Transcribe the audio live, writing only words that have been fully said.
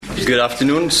Good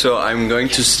afternoon. So I'm going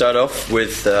to start off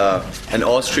with an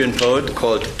Austrian poet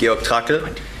called Georg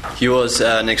Trakl. He was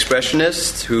an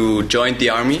expressionist who joined the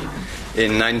army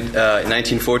in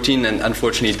 1914 and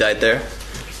unfortunately died there.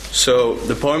 So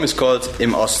the poem is called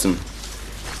Im Osten.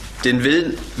 Den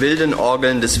wilden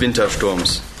Orgeln des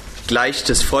Wintersturms, gleich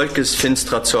des Volkes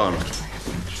finstrer Zorn.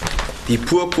 Die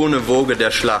purpurne Woge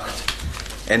der Schlacht,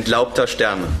 entlaubter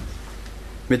Sterne.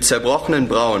 Mit zerbrochenen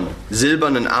Brauen,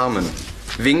 silbernen Armen,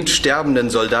 winkt sterbenden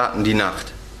Soldaten die Nacht.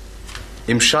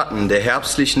 Im Schatten der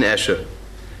herbstlichen Esche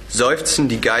seufzen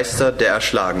die Geister der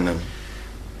Erschlagenen.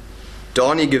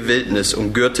 Dornige Wildnis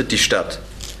umgürtet die Stadt.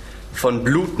 Von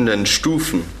blutenden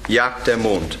Stufen jagt der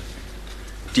Mond.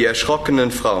 Die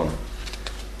erschrockenen Frauen.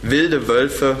 Wilde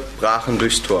Wölfe brachen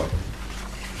durchs Tor.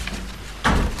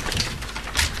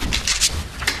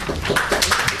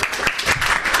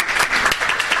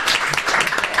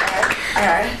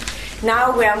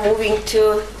 Now we are moving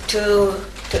to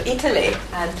Italy,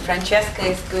 and Francesca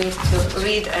is going to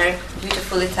read a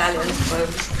beautiful Italian poem.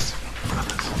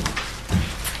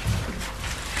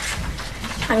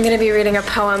 I'm going to be reading a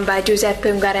poem by Giuseppe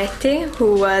Ungaretti,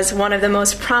 who was one of the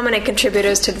most prominent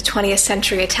contributors to the 20th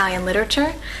century Italian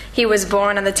literature. He was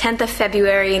born on the 10th of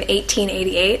February in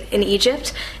 1888 in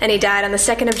Egypt, and he died on the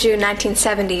 2nd of June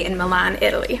 1970 in Milan,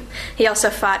 Italy. He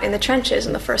also fought in the trenches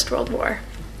in the First World War.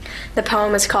 The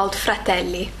poem is called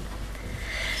Fratelli.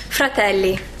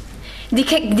 Fratelli, di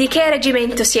che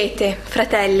reggimento siete,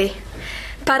 fratelli?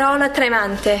 Parola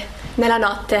tremante nella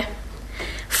notte,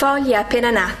 foglia appena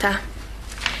nata,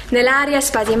 nell'aria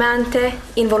spasimante,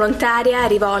 involontaria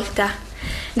rivolta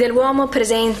dell'uomo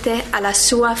presente alla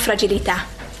sua fragilità.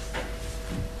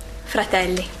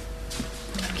 Fratelli.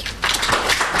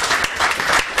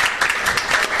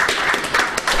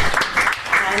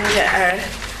 And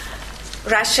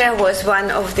Russia was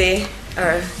one of the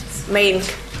main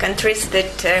countries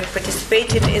that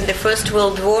participated in the First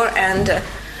World War, and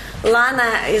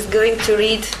Lana is going to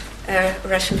read a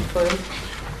Russian poem.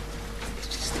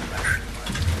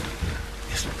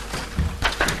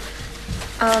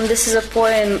 This is a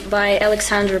poem by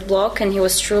Alexander Blok, and he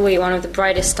was truly one of the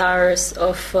brightest stars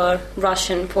of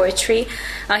Russian poetry.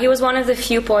 He was one of the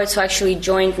few poets who actually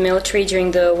joined military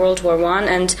during the World War I,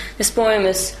 and this poem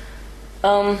is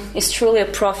truly a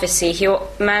prophecy. He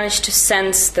managed to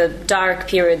sense the dark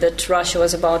period that Russia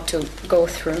was about to go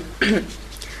through.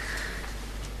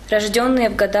 Рожденные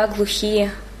в года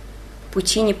глухие,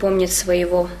 пути не помнят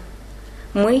своего.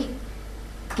 Мы,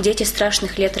 дети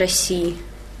страшных лет России,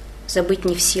 забыть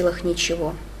не в силах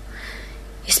ничего.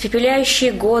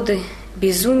 Испепеляющие годы,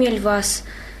 безумие ль вас,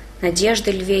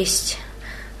 надежда ль весть?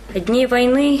 От дней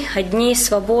войны, от дней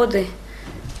свободы,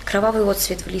 кровавый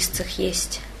отцвет в листьях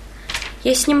есть.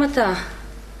 Есть немота,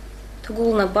 то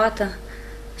гул набата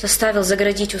заставил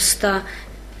заградить уста.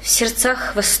 В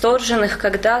сердцах восторженных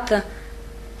когда-то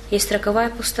есть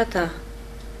роковая пустота.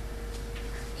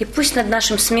 И пусть над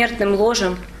нашим смертным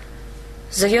ложем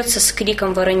зовется с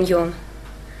криком вороньем: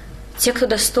 те, кто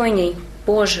достойней,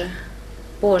 Боже,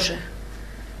 Боже,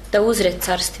 да узрят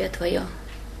царствие Твое.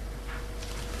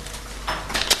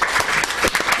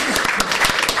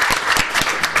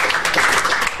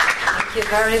 Thank you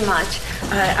very much.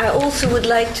 I also would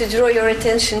like to draw your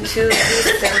attention to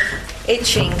these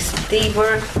etchings. They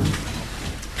were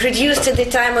produced at the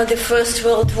time of the First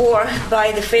World War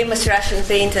by the famous Russian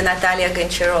painter Natalia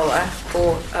Goncharova,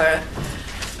 who,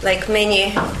 like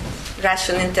many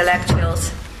Russian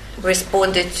intellectuals,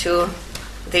 responded to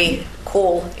the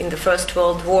call in the First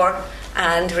World War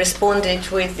and responded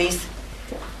with these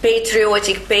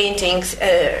patriotic paintings.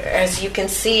 As you can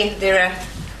see, there are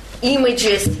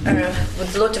images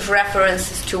with a lot of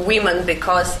references to women,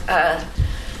 because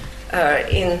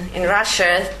in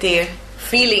Russia the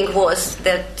feeling was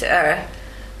that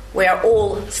we are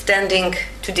all standing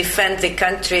to defend the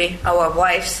country, our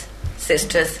wives,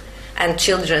 sisters and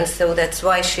children, so that's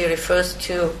why she refers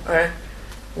to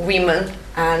women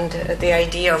and the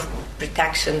idea of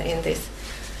protection in these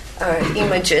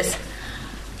images.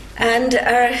 And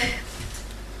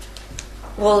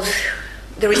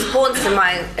the response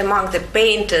among the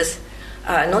painters,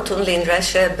 not only in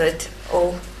Russia but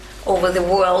all over the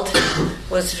world,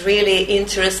 was really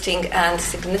interesting and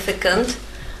significant.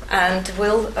 And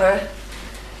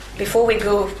before we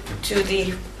go to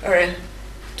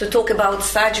to talk about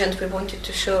Sargent, we wanted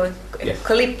to show a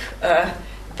clip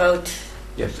about.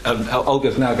 Yes,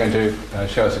 Olga's now going to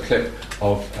show us a clip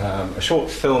of a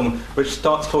short film which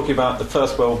starts talking about the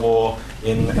First World War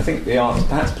in, I think, the arts,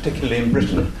 perhaps particularly in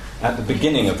Britain, at the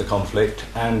beginning of the conflict,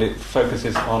 and it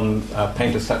focuses on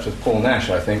painters such as Paul Nash,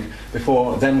 I think,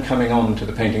 before then coming on to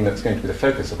the painting that's going to be the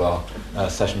focus of our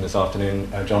session this afternoon,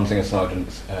 John Singer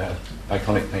Sargent's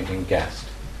iconic painting Guest.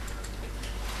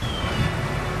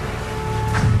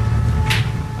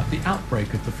 At the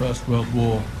outbreak of the First World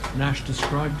War, Nash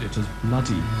described it as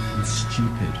bloody and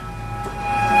stupid.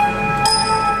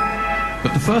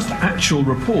 But the first actual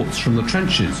reports from the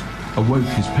trenches awoke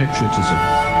his patriotism.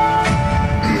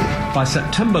 By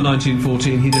September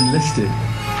 1914, he'd enlisted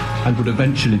and would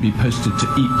eventually be posted to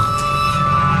Ypres.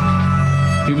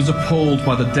 He was appalled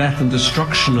by the death and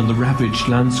destruction and the ravaged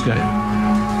landscape.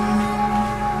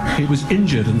 He was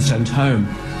injured and sent home,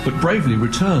 but bravely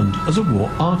returned as a war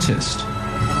artist.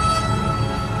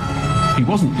 He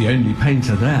wasn't the only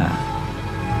painter there.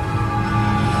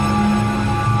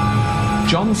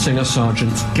 John Singer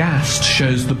Sargent's Gassed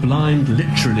shows the blind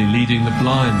literally leading the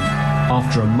blind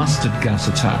after a mustard gas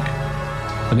attack,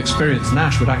 an experience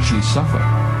Nash would actually suffer.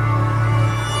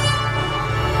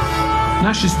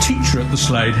 Nash's teacher at the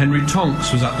Slade, Henry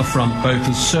Tonks, was at the front both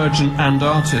as surgeon and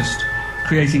artist,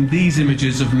 creating these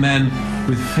images of men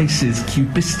with faces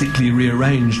cubistically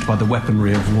rearranged by the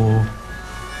weaponry of war.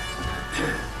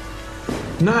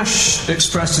 Nash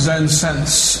expressed his own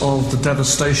sense of the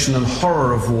devastation and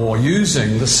horror of war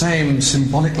using the same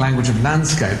symbolic language of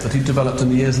landscape that he developed in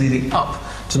the years leading up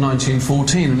to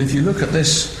 1914. And if you look at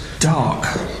this dark,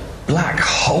 black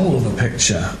hole of a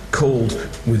picture called,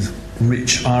 with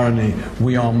rich irony,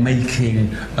 "We Are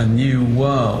Making a New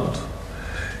World,"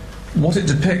 what it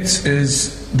depicts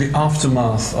is the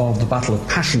aftermath of the Battle of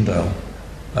Passchendaele.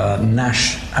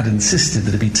 Nash had insisted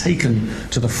that it be taken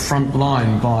to the front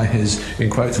line by his, in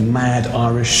quotes, mad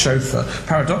Irish chauffeur.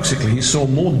 Paradoxically, he saw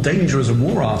more danger as a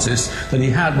war artist than he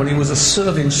had when he was a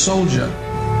serving soldier.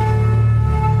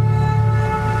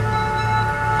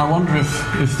 I wonder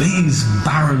if these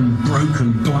barren,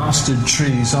 broken, blasted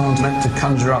trees aren't meant to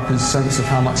conjure up his sense of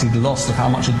how much he'd lost, of how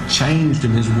much had changed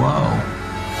in his world.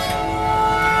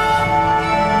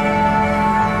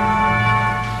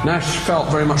 Nash felt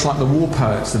very much like the war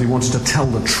poets, that he wanted to tell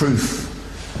the truth.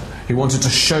 He wanted to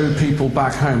show people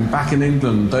back home, back in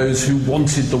England, those who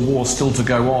wanted the war still to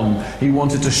go on. He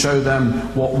wanted to show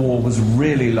them what war was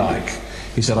really like.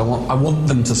 He said, I want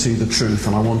them to see the truth,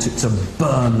 and I want it to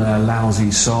burn their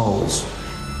lousy souls.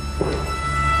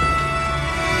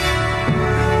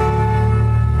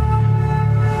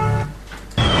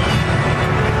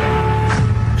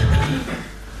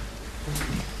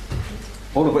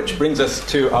 All of which brings us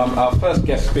to our first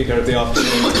guest speaker of the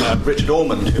afternoon, Richard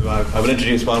Ormond, who I will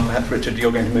introduce. Well, perhaps, Richard,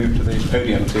 you're going to move to the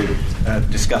podium to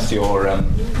discuss your...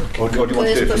 or do you want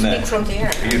to do it from there? From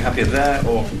there? Are you happier there,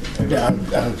 or... Yeah,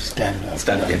 I'll stand up.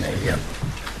 Stand up, yes. Yeah.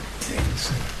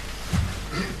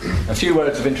 A few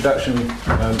words of introduction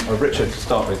of Richard to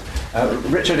start with.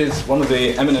 Richard is one of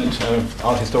the eminent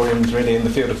art historians really in the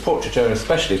field of portraiture,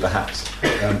 especially perhaps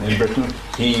in Britain.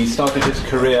 He started his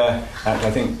career at, I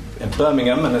think, in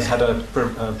Birmingham, and has had a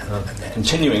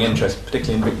continuing interest,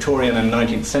 particularly in Victorian and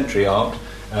 19th century art.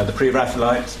 The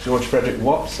Pre-Raphaelites, George Frederick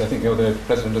Watts, I think you're the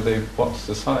president of the Watts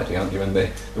Society, aren't you, in the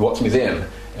Watts Museum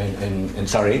in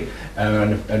Surrey,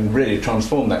 and really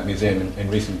transformed that museum in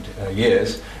recent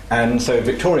years. And so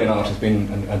Victorian art has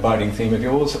been an abiding theme of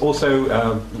yours.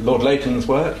 Also, Lord Leighton's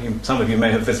work. Some of you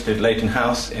may have visited Leighton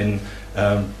House in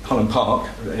Holland Park.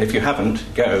 If you haven't,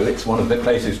 go. It's one of the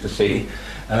places to see.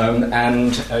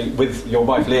 And with your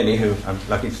wife Leonie, who I'm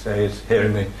lucky to say is here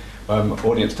in the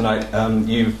audience tonight,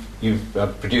 you've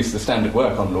produced the standard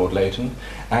work on Lord Leighton.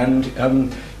 And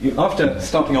after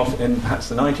starting off in perhaps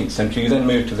the 19th century, you then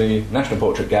moved to the National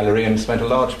Portrait Gallery and spent a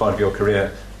large part of your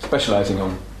career specialising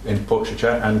in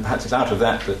portraiture, and perhaps it's out of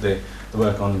that the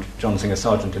work on John Singer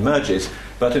Sargent emerges.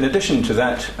 But in addition to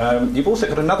that, you've also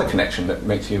got another connection that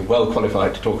makes you well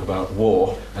qualified to talk about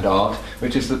war and art,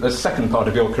 which is that the second part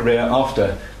of your career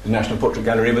after the National Portrait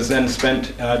Gallery was then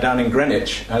spent down in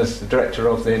Greenwich as the director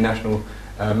of the National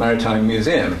Maritime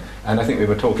Museum. And I think we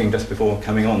were talking just before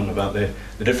coming on about the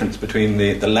difference between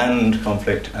the land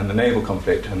conflict and the naval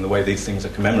conflict, and the way these things are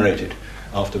commemorated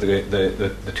after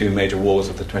the two major wars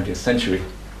of the 20th century.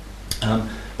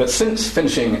 But since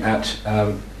finishing at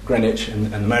Greenwich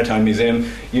and the Maritime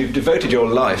Museum, you've devoted your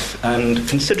life and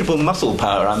considerable muscle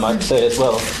power, I might say as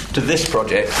well, to this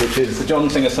project, which is the John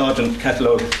Singer Sargent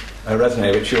Catalogue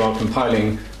Raisonné, which you are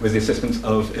compiling with the assistance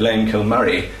of Elaine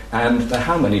Kilmurray. And there are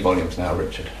how many volumes now,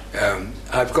 Richard?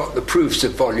 I've got the proofs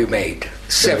of volume 8.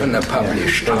 7 are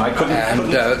published. Yeah.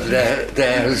 Well,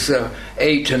 there's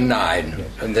 8 and 9,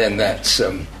 and then that's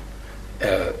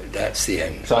the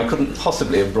end. So I couldn't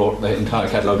possibly have brought the entire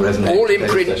catalogue Raisonné. All in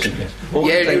print. Yes.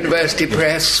 Yale University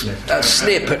Press. Yes. A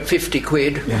snip at 50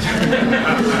 quid. Yes.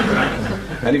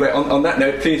 Anyway, on that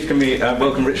note, please can we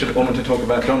welcome Richard Ormond to talk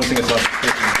about John Singer Sargent.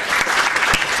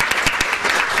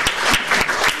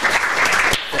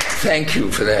 Thank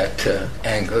you for that,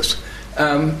 Angus.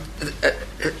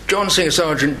 John Singer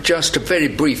Sargent, just a very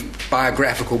brief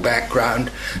biographical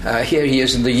background. Here he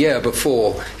is in the year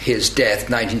before his death,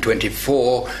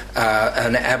 1924,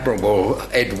 an admirable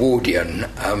Edwardian,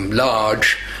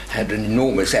 large, had an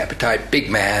enormous appetite, big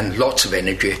man, lots of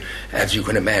energy, as you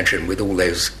can imagine, with all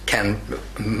those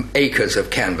acres of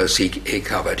canvas he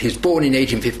covered. He was born in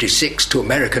 1856 to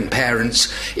American parents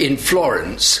in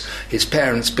Florence. His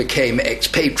parents became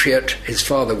expatriate. His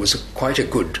father was quite a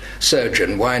good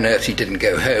surgeon. Why on earth he didn't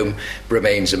go home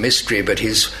remains a mystery, but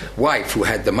his wife, who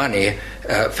had the money,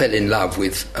 fell in love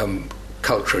with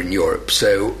culture in Europe.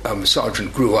 So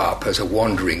Sargent grew up as a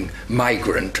wandering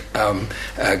migrant,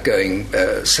 going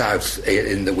south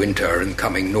in the winter and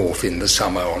coming north in the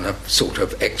summer on a sort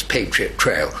of expatriate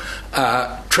trail.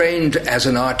 Trained as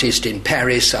an artist in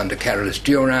Paris under Carolus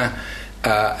Duran,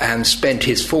 and spent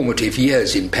his formative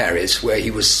years in Paris, where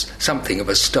he was something of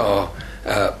a star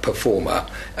performer,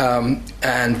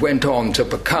 and went on to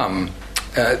become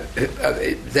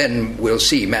then we'll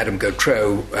see Madame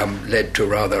Gautreau led to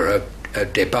rather a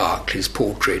debacle. His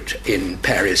portrait in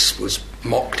Paris was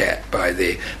mocked at by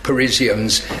the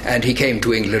Parisians, and he came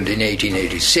to England in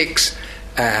 1886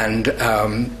 and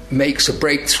makes a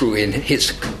breakthrough in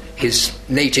his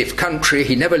native country.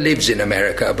 He never lives in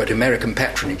America, but American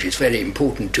patronage is very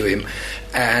important to him,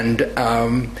 and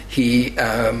he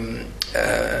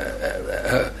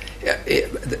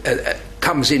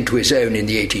comes into his own in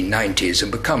the 1890s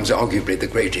and becomes arguably the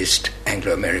greatest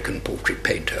Anglo-American portrait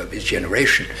painter of his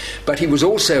generation. But he was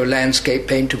also a landscape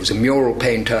painter, was a mural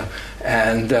painter,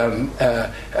 and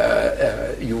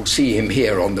you'll see him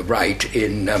here on the right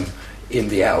in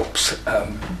the Alps,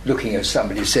 looking, as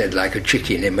somebody said, like a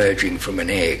chicken emerging from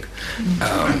an egg.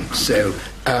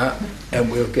 And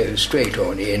we'll go straight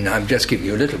on in. I'm just giving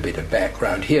you a little bit of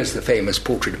background. Here's the famous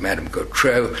portrait of Madame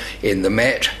Gautreau in the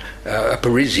Met, a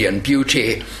Parisian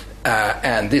beauty,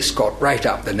 and this got right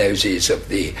up the noses of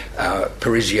the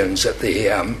Parisians at the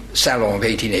Salon of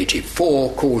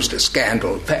 1884, caused a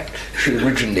scandal. In fact, she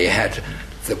originally had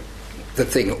the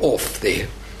thing off the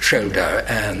shoulder,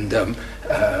 and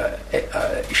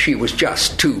she was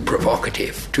just too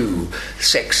provocative, too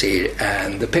sexy,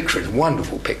 and the picture is a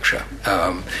wonderful picture.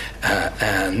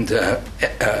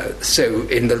 So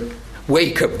in the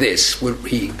wake of this,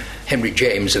 Henry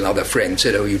James and other friends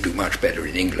said, "Oh, you do much better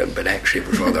in England," but actually it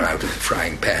was rather out of the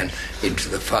frying pan into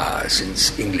the fire,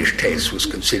 since English taste was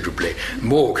considerably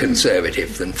more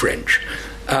conservative than French.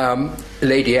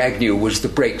 Lady Agnew was the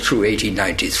breakthrough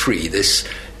 1893, this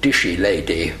dishy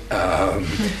lady,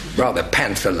 rather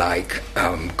panther-like,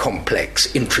 complex,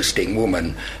 interesting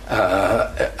woman,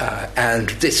 and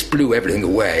this blew everything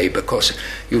away because,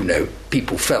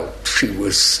 people felt she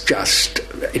was just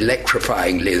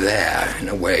electrifyingly there in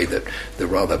a way that the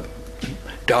rather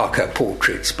darker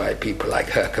portraits by people like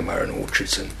Herkomer and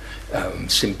Orchardson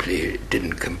simply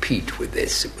didn't compete with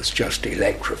this. It was just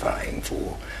electrifying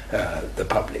for the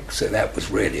public. So that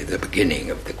was really the beginning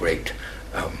of the great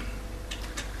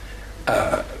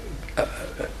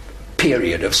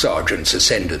period of Sargent's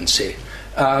ascendancy.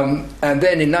 And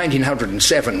then in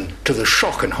 1907, to the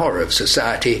shock and horror of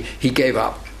society, he gave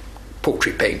up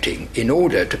portrait painting in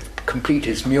order to complete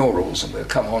his murals, and we'll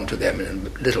come on to them in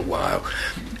a little while,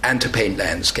 and to paint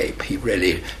landscape. He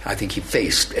really, I think he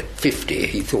faced at 50,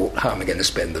 he thought, how am I going to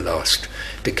spend the last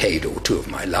decade or two of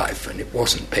my life? And it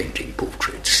wasn't painting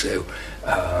portraits. So,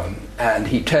 and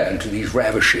he turned to these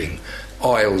ravishing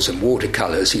oils and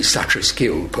watercolours. He's such a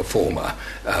skilled performer.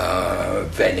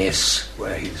 Venice,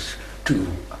 where his two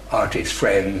artist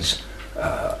friends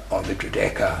on the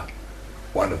Giudecca,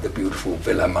 one of the beautiful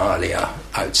Villa Malia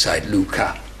outside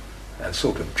Lucca,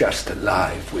 sort of just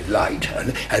alive with light.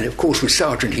 And of course with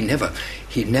Sargent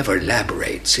he never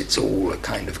elaborates. It's all a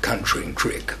kind of conjuring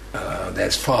trick.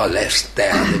 There's far less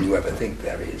there than you ever think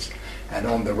there is. And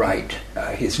on the right,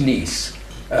 his niece,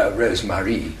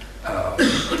 Rose-Marie,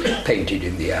 painted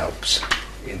in the Alps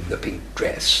in the pink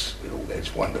dress with all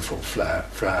those wonderful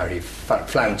flowery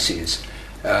flounces.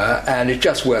 And it's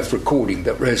just worth recording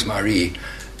that Rose-Marie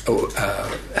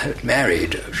had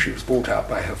married, she was brought up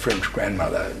by her French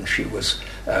grandmother, and she was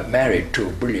married to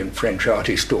a brilliant French art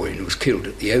historian who was killed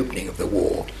at the opening of the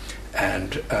war.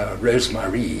 And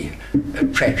Rose-Marie, a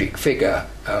tragic figure,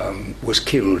 was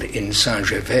killed in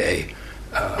Saint-Gervais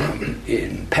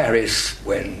in Paris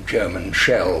when German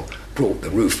shell brought the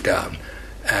roof down.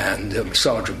 And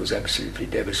Sargent was absolutely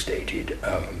devastated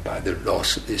by the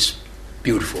loss of this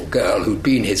beautiful girl who'd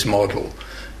been his model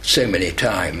so many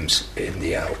times in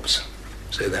the Alps.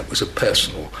 So that was a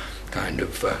personal kind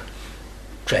of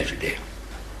tragedy.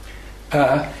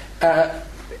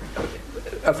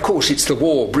 of course, it's the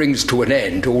war brings to an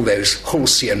end all those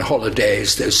halcyon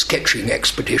holidays, those sketching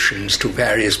expeditions to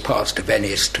various parts, to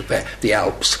Venice, to the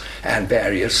Alps, and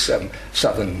various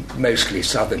mostly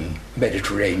southern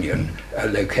Mediterranean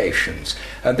locations.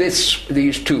 And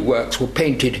these two works were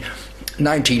painted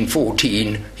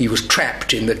 1914. He was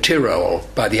trapped in the Tyrol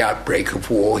by the outbreak of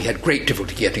war. He had great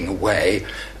difficulty getting away,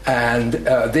 and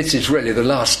this is really the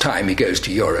last time he goes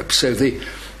to Europe. So the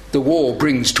war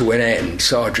brings to an end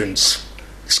Sargent's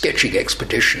sketching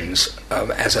expeditions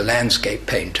as a landscape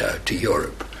painter to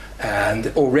Europe. And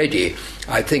already,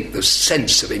 I think the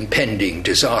sense of impending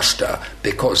disaster,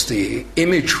 because the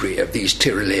imagery of these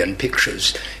Tyrolean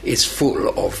pictures is full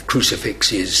of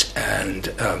crucifixes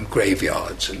and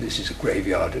graveyards. And this is a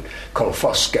graveyard at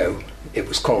Kolfosco. It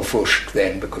was Kolfusch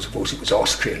then, because of course it was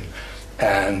Austrian.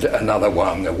 And another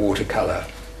one, a watercolour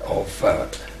of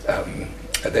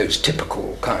those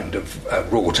typical kind of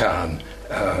wrought iron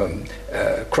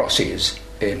crosses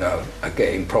in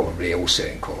again probably also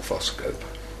in Kolfosco,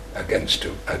 against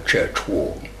a church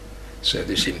wall. So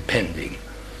this impending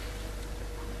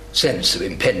sense of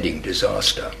impending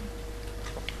disaster.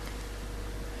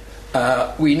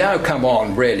 We now come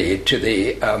on really to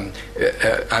the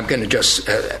I'm going to just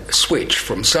switch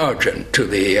from Sargent to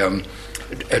the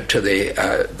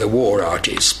war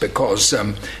artists, because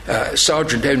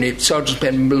Sargent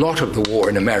spent a lot of the war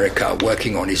in America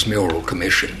working on his mural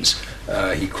commissions.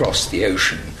 He crossed the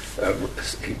ocean.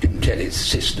 He didn't tell his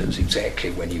sisters exactly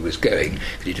when he was going,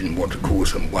 because he didn't want to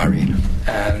cause them worry.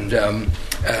 And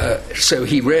so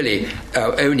he really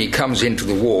only comes into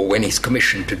the war when he's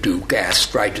commissioned to do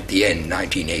Gast right at the end,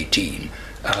 1918.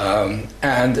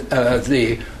 And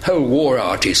the whole war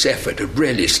artist effort had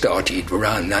really started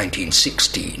around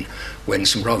 1916, when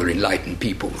some rather enlightened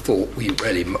people thought we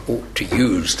really ought to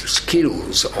use the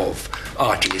skills of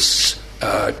artists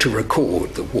to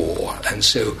record the war. And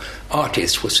so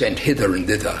artists were sent hither and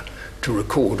thither to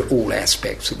record all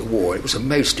aspects of the war. It was a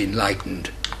most enlightened,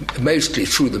 mostly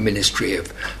through the Ministry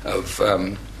of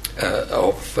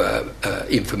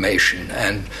Information,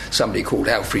 and somebody called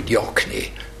Alfred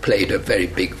Jochny played a very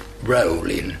big role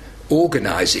in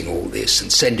organising all this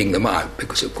and sending them out,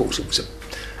 because of course it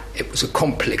was a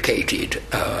complicated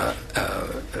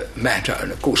matter.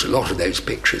 And of course a lot of those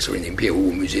pictures are in the Imperial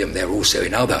War Museum. They're also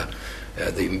in other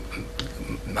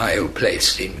my old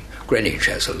place in Greenwich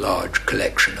has a large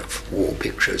collection of war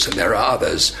pictures, and there are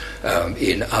others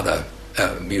in other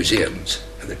museums.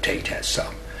 The Tate has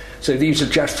some. So these are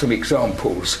just some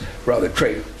examples, rather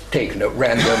taken at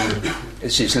random.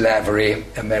 This is Lavery,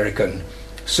 American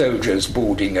soldiers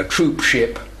boarding a troop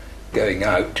ship going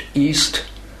out east,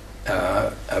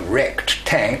 a wrecked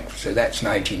tank, so that's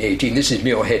 1918. This is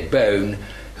Muirhead Bone,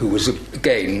 who was,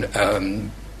 again,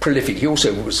 prolific. He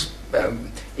also was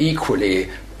equally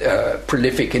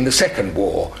prolific in the Second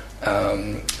War,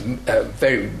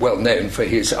 very well known for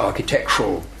his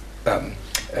architectural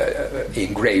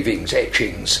engravings,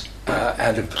 etchings,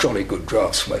 and a jolly good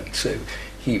draftsman. So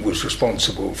he was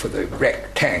responsible for the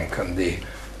wrecked tank and the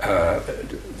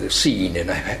scene in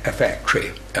a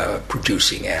factory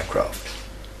producing aircraft.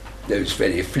 Those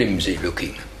very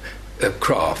flimsy-looking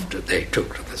craft that they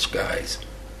took to the skies.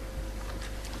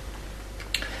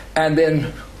 And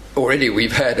then already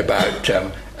we've heard about,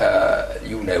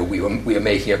 we were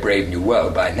making a Brave New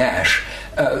World by Nash.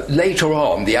 Later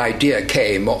on, the idea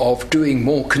came of doing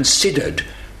more considered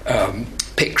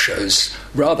pictures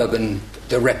rather than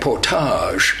the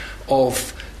reportage,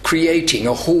 of creating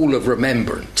a hall of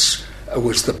remembrance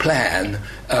was the plan,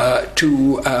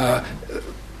 to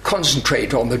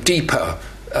concentrate on the deeper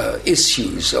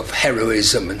issues of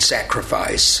heroism and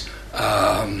sacrifice.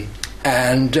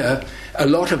 And a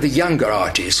lot of the younger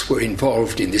artists were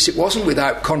involved in this. It wasn't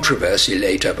without controversy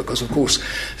later, because, of course,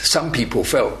 some people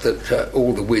felt that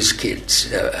all the whiz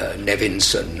kids,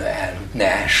 Nevinson and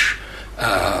Nash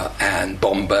and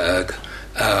Bomberg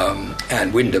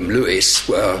and Wyndham Lewis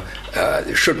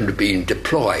shouldn't have been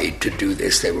deployed to do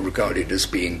this. They were regarded as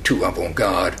being too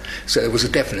avant-garde. So there was a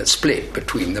definite split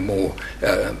between the more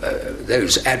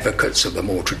those advocates of the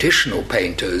more traditional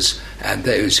painters and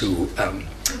those who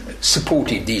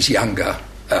supported these younger.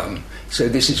 So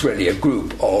this is really a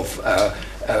group of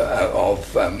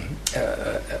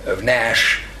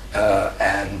Nash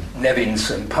and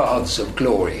Nevinson, Paths of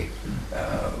Glory,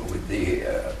 with the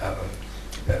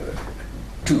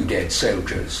two dead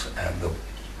soldiers and the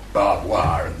barbed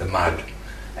wire and the mud.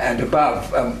 And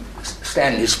above,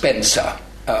 Stanley Spencer.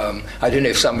 I don't know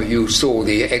if some of you saw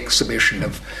the exhibition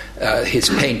of his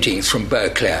paintings from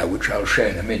Beauclerk, which I'll show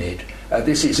in a minute.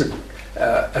 This is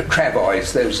a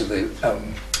travois. Those are the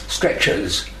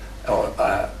stretchers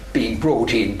being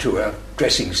brought into a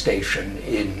dressing station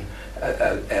in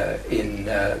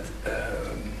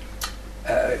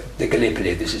the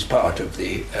Gallipoli. This is part of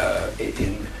the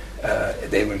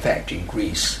they were in fact in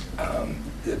Greece.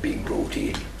 They're being brought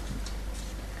in,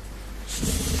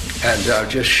 and I'll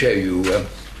just show you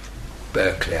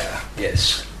Burclair,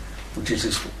 yes, which is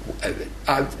this,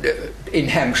 in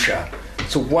Hampshire.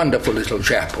 It's a wonderful little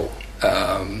chapel,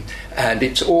 and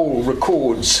it's all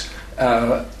records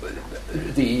the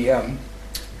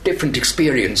different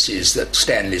experiences that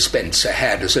Stanley Spencer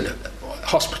had as a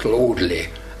hospital orderly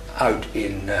out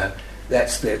in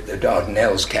that's the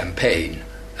Dardanelles campaign,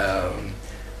 and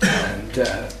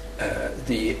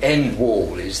the end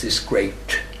wall is this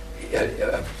great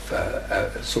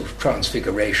sort of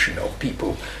transfiguration of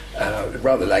people,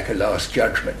 rather like a Last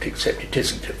Judgment, except it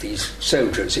isn't, of these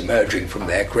soldiers emerging from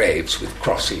their graves with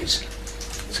crosses.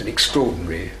 It's an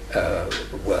extraordinary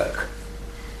work.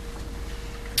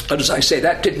 And as I say,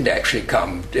 that didn't actually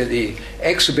come. The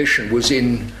exhibition was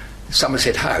in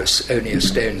Somerset House, only a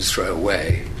stone's throw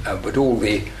away, but all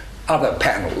the other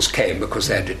panels came because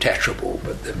they're detachable.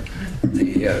 But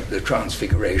the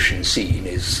transfiguration scene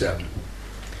is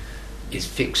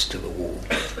fixed to the wall.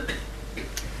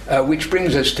 Which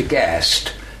brings us to Gast,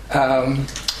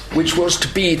 which was to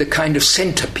be the kind of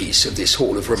centrepiece of this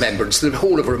Hall of Remembrance. The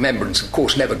Hall of Remembrance, of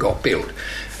course, never got built,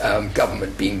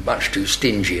 government being much too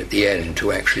stingy at the end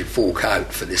to actually fork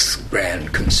out for this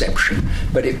grand conception.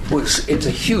 But it's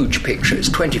a huge picture, it's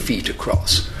 20 feet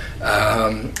across.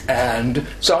 And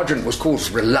Sargent was, of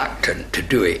course, reluctant to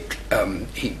do it.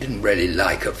 He didn't really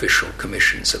like official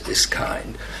commissions of this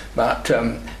kind. But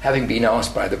having been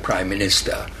asked by the Prime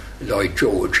Minister, Lloyd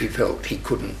George, he felt he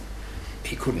couldn't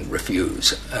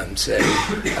refuse, and so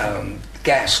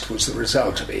Gast was the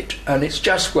result of it. And it's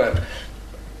just worth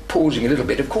pausing a little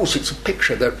bit. Of course, it's a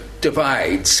picture that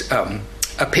divides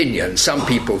opinion. Some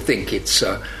people think it's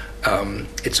a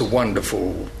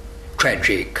wonderful,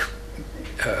 tragic,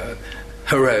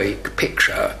 heroic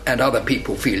picture, and other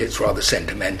people feel it's rather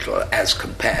sentimental as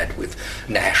compared with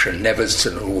Nash and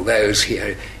Nevinson and all those.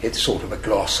 Here it's sort of a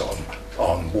gloss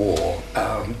on war.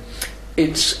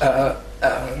 It's a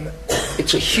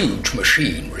huge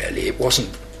machine, really. It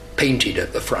wasn't painted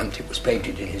at the front, it was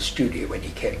painted in his studio when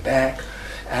he came back,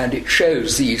 and it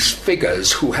shows these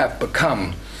figures who have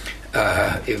become,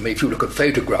 if you look at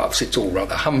photographs, it's all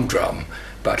rather humdrum,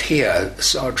 but here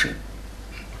Sargent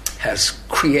has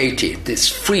created this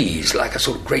frieze, like a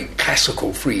sort of great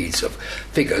classical frieze of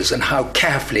figures, and how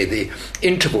carefully the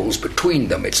intervals between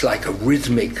them, it's like a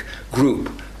rhythmic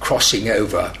group crossing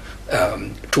over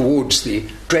towards the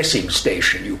dressing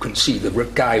station. You can see the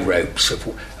guy ropes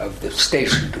of the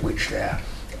station to which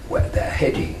they're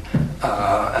heading,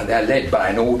 and they're led by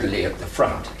an orderly at the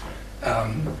front.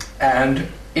 And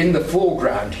in the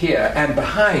foreground here and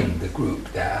behind the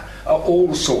group there are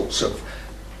all sorts of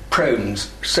prone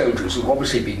soldiers who've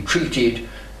obviously been treated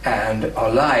and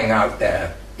are lying out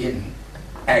there in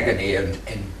agony and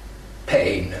in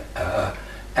pain.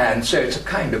 And so it's a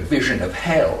kind of vision of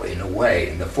hell, in a way,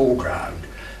 in the foreground.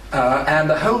 And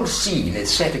the whole scene is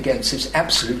set against this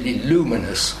absolutely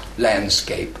luminous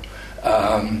landscape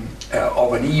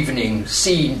of an evening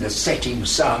scene, the setting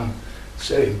sun,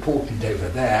 so important over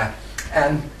there.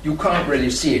 And you can't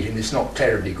really see it in this not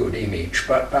terribly good image,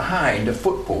 but behind a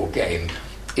football game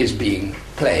is being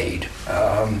played.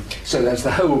 So there's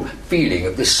the whole feeling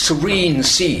of this serene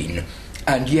scene,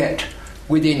 and yet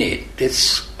within it,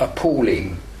 this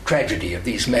appalling tragedy of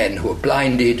these men who are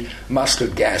blinded.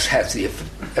 Mustard gas has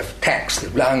attacks the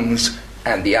lungs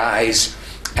and the eyes,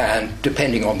 and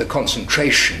depending on the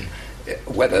concentration,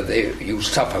 whether you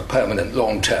suffer permanent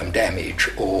long-term damage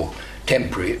or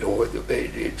temporary, or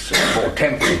it's a more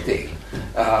temporary thing.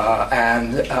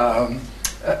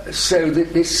 So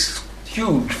this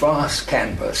huge, vast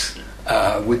canvas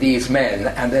with these men,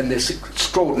 and then this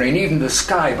extraordinary, and even the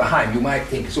sky behind, you might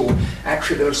think is all,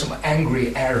 actually there are some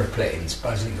angry aeroplanes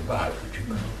buzzing about, which you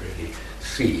can't really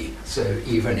see. So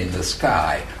even in the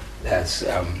sky, there's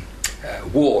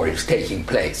war is taking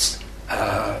place.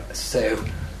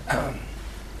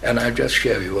 And I'll just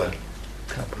show you a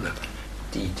couple of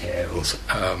details.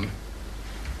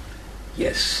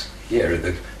 Yes, here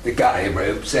are the guy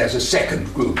ropes. There's a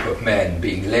second group of men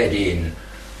being led in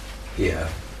here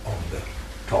on the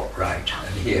top right,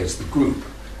 and here's the group,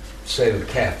 so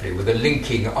carefully, with the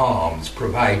linking arms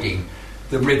providing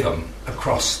the rhythm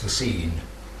across the scene.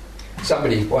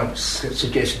 Somebody once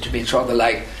suggested to me it's rather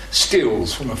like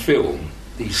stills from a film,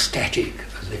 these static,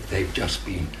 as if they've just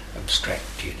been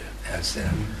abstracted as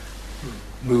they're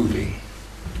moving.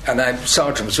 And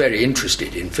Sargent was very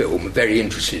interested in film, very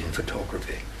interested in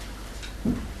photography.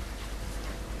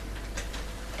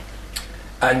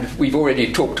 and we've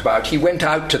already talked about, he went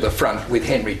out to the front with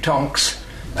Henry Tonks.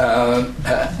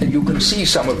 And you can see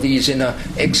some of these in an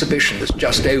exhibition that's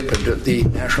just opened at the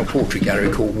National Portrait Gallery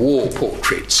called War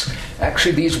Portraits.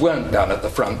 Actually, these weren't done at the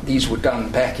front. These were done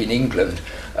back in England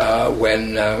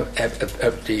when at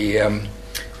the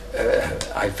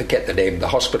I forget the name of the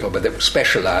hospital, but they were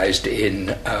specialised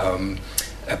in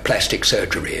plastic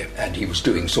surgery, and he was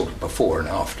doing sort of before and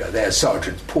after. There's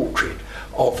Sargent's portrait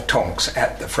of Tonks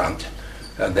at the front,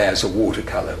 and there's a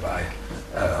watercolour by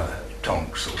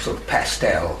Tonks, or sort of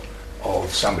pastel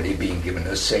of somebody being given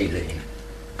a saline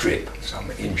drip, some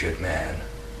injured man.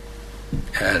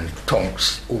 And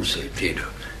Tonks also did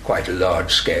quite a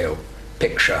large-scale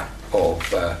picture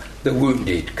of the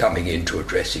wounded coming into a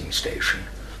dressing station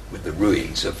with the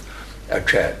ruins of a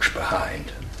church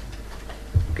behind.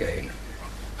 Again,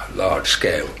 a large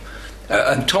scale.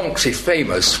 And Tonks is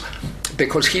famous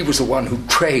because he was the one who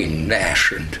trained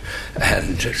Nash and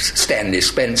Stanley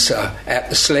Spencer at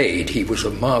the Slade. He was a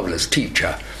marvellous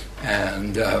teacher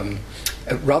and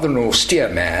rather an austere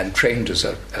man, trained as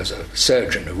a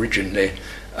surgeon originally,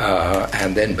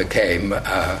 and then became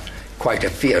quite a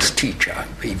fierce teacher.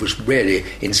 He was really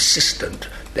insistent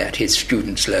that his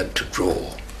students learnt to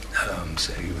draw.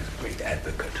 So he was a great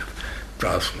advocate of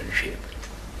draftsmanship.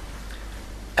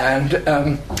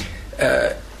 And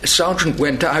Sargent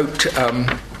went out,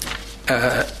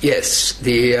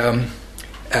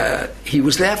 he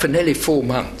was there for nearly 4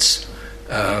 months,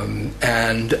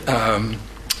 and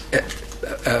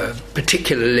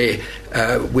particularly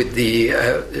with the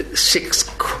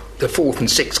 4th and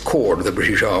 6th Corps of the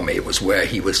British Army was where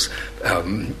he was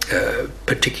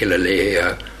particularly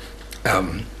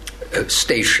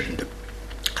stationed.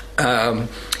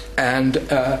 And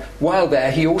while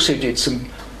there, he also did some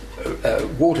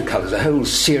watercolours, a whole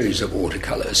series of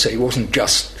watercolours. So he wasn't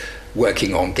just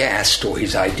working on Gast or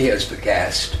his ideas for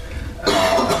Gast,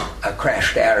 a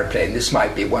crashed aeroplane. This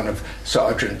might be one of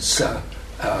Sargent's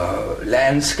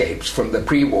landscapes from the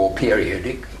pre-war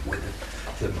period, with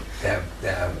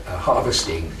their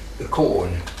harvesting the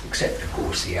corn, except of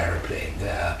course the aeroplane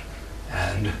there,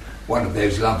 and one of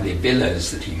those lovely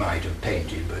villas that he might have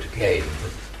painted, but again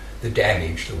the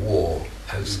damage, the war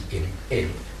has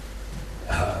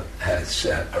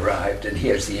arrived. And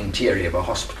here's the interior of a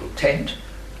hospital tent,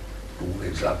 all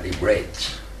those lovely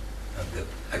reds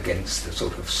against the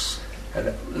sort of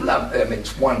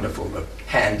it's wonderful, the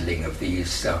handling of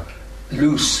these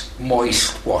loose,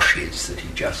 moist washes that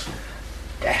he just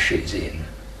dashes in.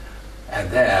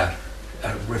 And there,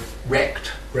 a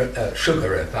wrecked sugar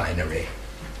refinery.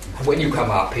 And when you come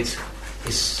up, it's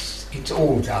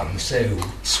all done so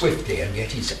swiftly, and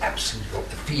yet he's absolutely got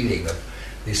the feeling of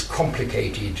this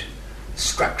complicated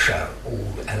structure,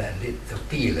 and the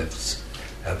feel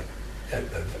of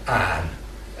iron,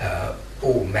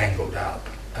 all mangled up,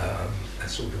 a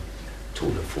sort of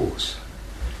tour de force.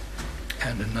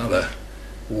 And another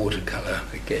watercolour,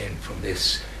 again from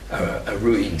this, a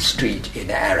ruined street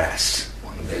in Arras,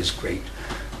 one of those great,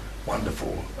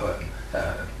 wonderful,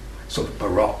 sort of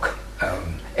Baroque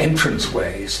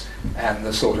entranceways, and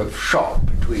the sort of shot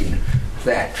between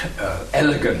that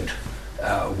elegant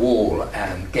wall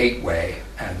and gateway,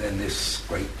 and then this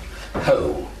great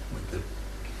hole with the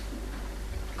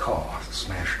car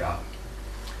smashed up,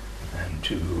 and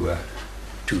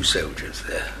two soldiers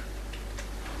there.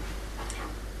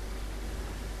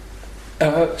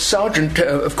 Sargent,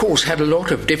 of course, had a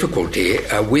lot of difficulty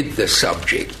with the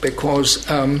subject because,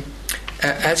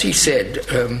 as he said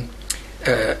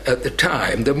at the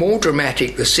time, the more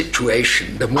dramatic the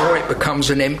situation, the more it becomes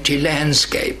an empty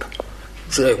landscape.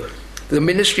 So the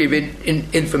Ministry of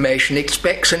Information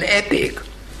expects an epic,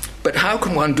 but how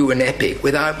can one do an epic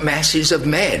without masses of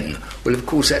men? Well, of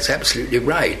course, that's absolutely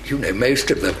right. You know, most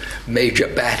of the major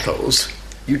battles,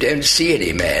 you don't see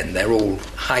any men. They're all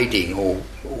hiding or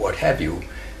what have you.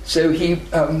 So he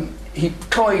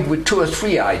toyed with 2 or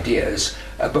 3 ideas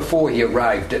before he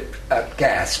arrived at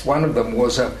Gast. One of them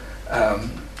was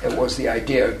the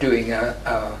idea of doing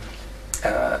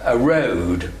a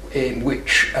road in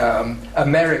which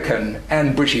American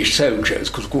and British soldiers,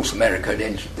 because of course America had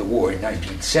entered the war in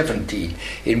 1917,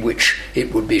 in which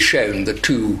it would be shown the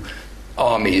 2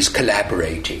 armies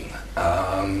collaborating.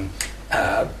 And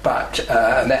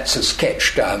that's a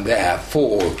sketch down there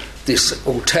for this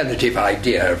alternative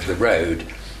idea of the road.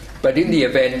 But in the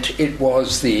event, it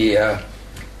was the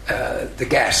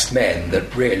Gast men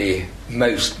that really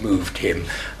most moved him.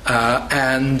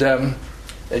 And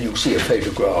you'll see a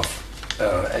photograph,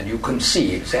 and you can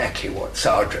see exactly what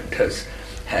Sargent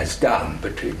has done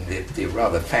between the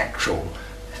rather factual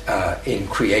in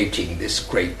creating this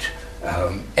great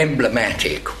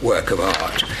emblematic work of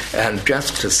art. And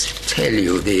just to tell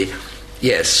you, it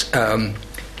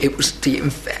was the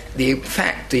exact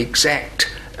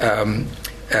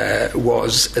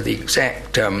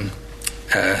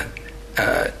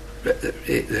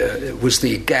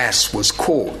the gas was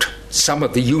caught. Some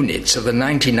of the units of the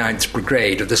 99th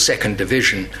Brigade of the 2nd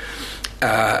Division,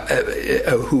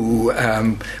 who,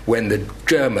 when the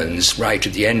Germans, right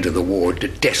at the end of the war, were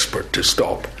desperate to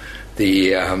stop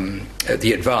the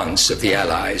advance of the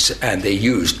Allies, and they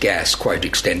used gas quite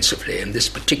extensively. And this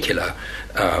particular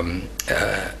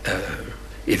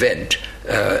event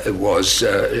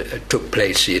took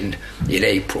place in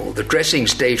April. The dressing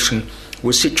station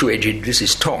was situated, this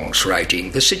is Tonks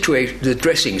writing, the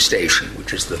dressing station,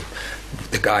 which is the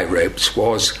guy ropes,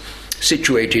 was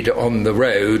situated on the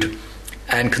road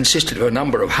and consisted of a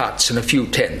number of huts and a few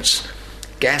tents.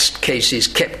 Gas cases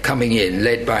kept coming in,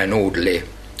 led by an orderly.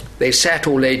 They sat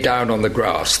or lay down on the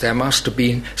grass. There must have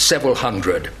been several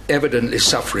hundred, evidently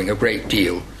suffering a great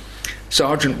deal.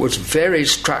 Sargent was very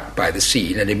struck by the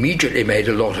scene and immediately made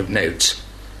a lot of notes.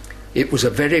 It was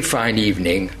a very fine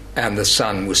evening and the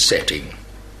sun was setting.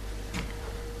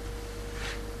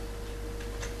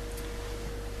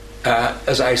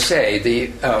 As I say,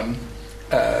 the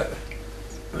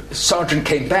Sargent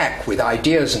came back with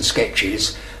ideas and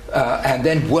sketches and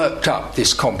then worked up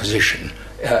this composition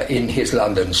in his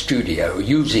London studio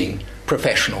using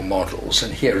professional models.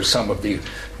 And here are some of the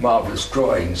marvellous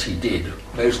drawings he did,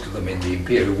 most of them in the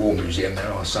Imperial War Museum.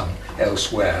 There are some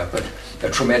elsewhere, but they're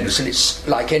tremendous. And it's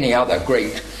like any other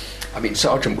great... I mean,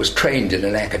 Sargent was trained in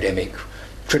an academic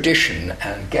tradition,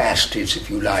 and Gast is, if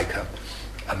you like, a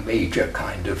major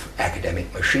kind of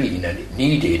academic machine, and it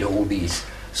needed all these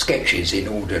sketches in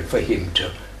order for him to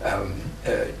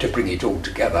bring it all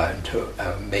together and to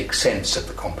make sense of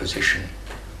the composition.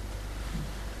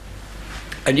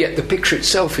 And yet the picture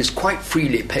itself is quite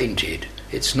freely painted.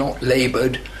 It's not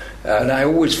laboured, and I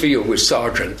always feel with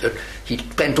Sargent that he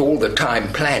spent all the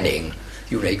time planning.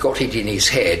 You know, he got it in his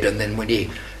head, and then when he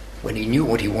knew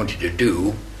what he wanted to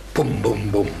do, boom,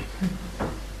 boom, boom.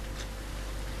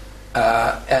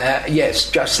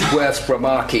 Yes, just worth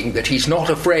remarking that he's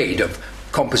not afraid of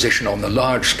composition on the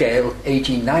large scale.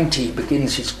 1890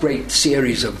 begins his great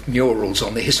series of murals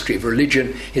on the history of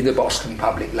religion in the Boston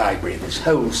Public Library. This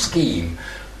whole scheme,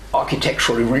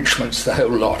 architectural enrichments, the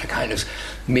whole lot, a kind of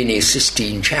mini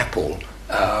Sistine Chapel.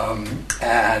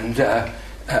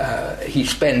 He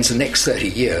spends the next 30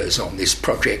 years on this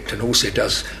project and also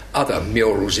does other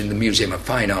murals in the Museum of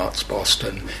Fine Arts,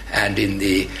 Boston, and in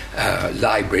the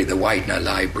library, the Widener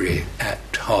Library at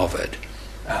Harvard.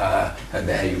 And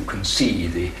there you can see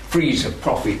the frieze of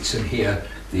prophets, and here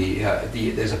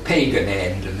there's a pagan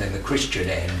end and then the Christian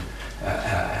end,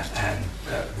 and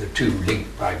the two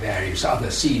linked by various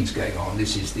other scenes going on.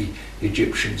 This is the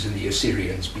Egyptians and the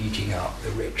Assyrians beating up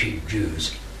the wretched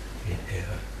Jews.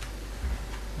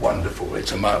 Wonderful.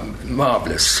 It's a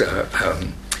marvellous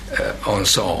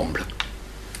ensemble.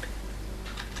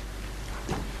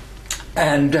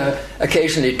 And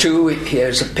occasionally, too,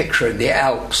 here's a picture in the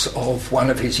Alps of one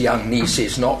of his young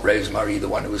nieces, not Rosemary, the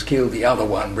one who was killed, the other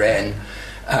one, Wren,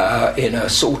 in a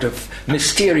sort of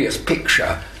mysterious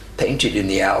picture painted in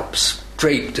the Alps,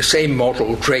 draped, the same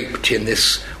model draped in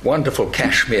this wonderful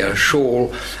cashmere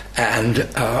shawl, and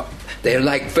they're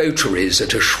like votaries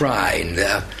at a shrine.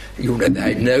 They're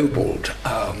ennobled,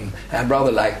 and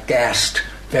rather like Gast,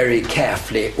 very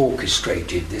carefully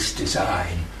orchestrated this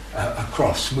design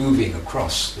moving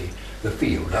across the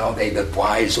field. Are they the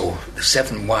wise or the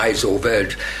seven wise or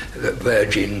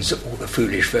virgins or the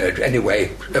foolish virgin?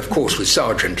 Anyway, of course, with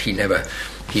Sargent, he never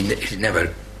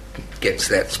gets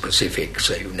that specific,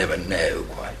 so you never know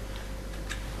quite.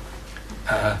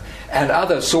 And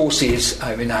other sources,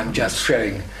 I mean, I'm just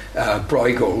showing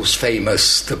Bruegel's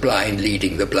famous "The Blind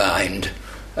Leading the Blind."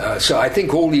 So I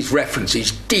think all these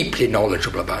references, deeply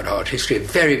knowledgeable about art history, a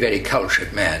very, very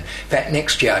cultured man. In fact,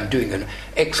 next year I'm doing an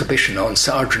exhibition on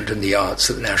Sargent and the Arts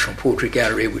at the National Portrait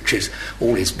Gallery, which is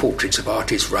all his portraits of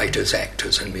artists, writers,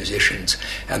 actors and musicians.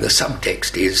 And the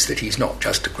subtext is that he's not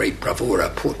just a great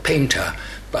bravura painter,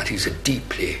 but he's a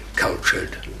deeply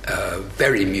cultured,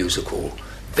 very musical,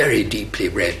 very deeply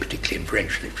read, particularly in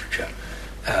French literature,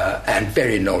 and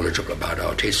very knowledgeable about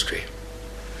art history.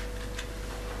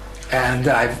 And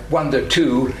I've wondered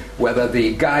too whether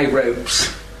the guy ropes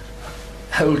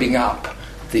holding up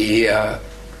the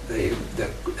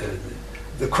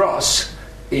cross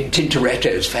in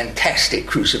Tintoretto's fantastic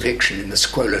crucifixion in the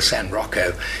Scuola San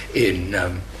Rocco in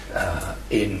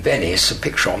Venice, a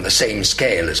picture on the same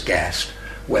scale as Gast,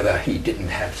 whether he didn't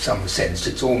have some sense.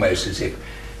 It's almost as if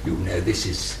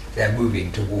they're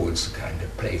moving towards a kind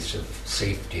of place of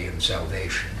safety and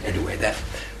salvation. Anyway, that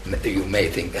you may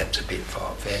think that's a bit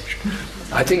far-fetched.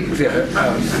 I think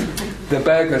the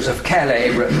Burghers of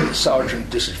Calais,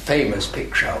 Sargent, this is a famous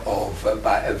picture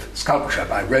of sculpture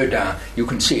by Rodin. You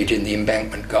can see it in the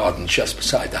Embankment Gardens just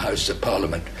beside the Houses of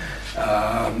Parliament,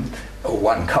 or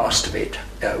one cast of it,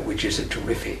 which is a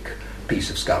terrific piece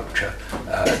of sculpture.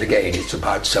 Again, it's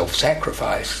about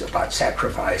self-sacrifice, about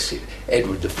sacrifice.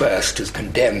 Edward I has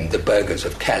condemned the Burghers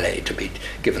of Calais to be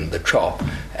given the chop,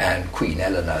 and Queen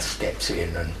Eleanor steps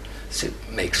in and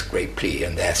makes a great plea,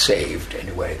 and they're saved.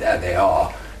 Anyway, there they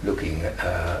are, looking,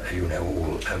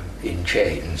 all in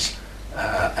chains.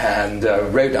 And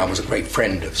Rodin was a great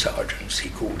friend of Sargent's. He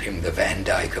called him the Van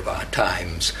Dyck of our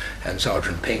times, and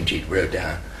Sargent painted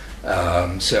Rodin.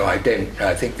 So I think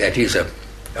that is a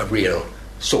real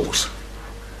source.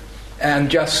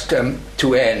 And just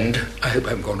to end, I hope I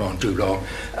haven't gone on too long,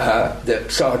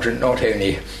 that Sargent not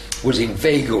only was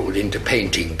inveigled into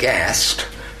painting Gast,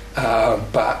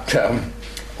 but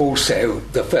also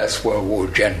the First World War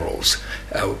generals.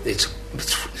 It's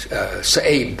Sir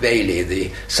Abe Bailey,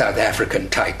 the South African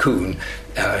tycoon,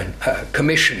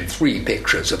 commissioned 3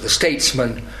 pictures of the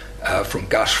statesmen from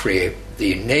Guthrie,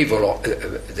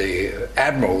 the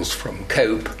admirals from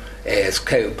Cope, Ayres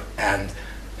Cope, and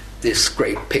this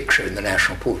great picture in the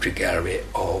National Portrait Gallery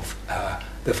of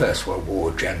the First World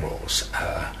War generals.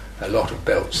 A lot of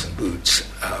belts and boots,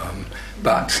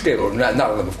 but still, none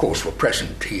of them, of course, were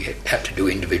present. He had to do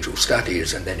individual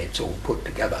studies, and then it's all put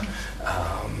together.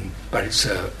 But it's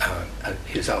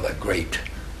his other great,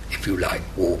 if you like,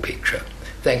 war picture.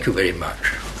 Thank you very much.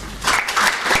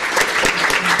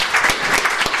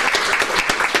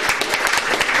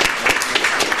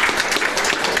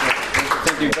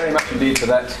 Thank you very much indeed for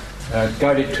that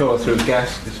guided tour through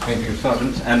Gast, this painting of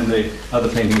Sargent's, and the other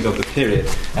paintings of the period,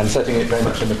 and setting it very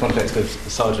much in the context of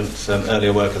Sargent's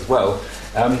earlier work as well.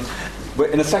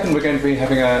 In a second, we're going to be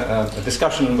having a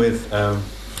discussion with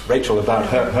Rachel about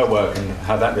her work and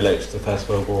how that relates to the First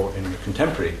World War in the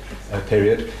contemporary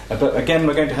period. But again,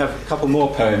 we're going to have a couple more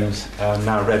poems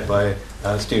now read by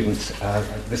students.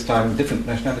 This time, different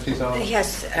nationalities are...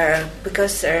 Yes,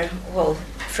 because,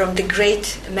 from the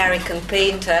great American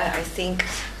painter, I think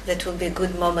that will be a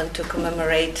good moment to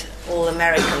commemorate all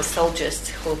American soldiers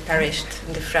who perished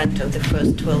in the front of the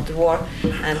First World War.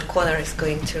 And Connor is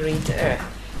going to read a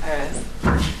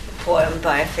poem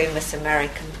by a famous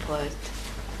American poet.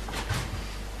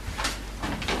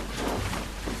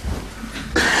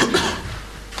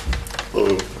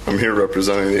 Hello, I'm here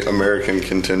representing the American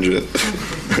contingent.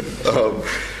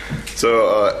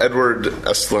 Edward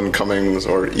Estlin Cummings,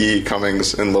 or E.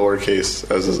 Cummings in lowercase,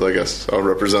 as is, I guess, a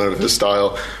representative of his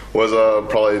style, was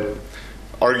probably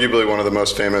arguably one of the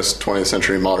most famous 20th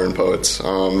century modern poets.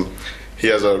 He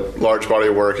has a large body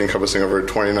of work encompassing over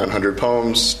 2,900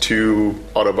 poems, 2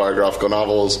 autobiographical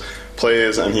novels,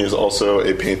 plays, and he is also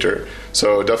a painter.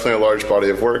 So definitely a large body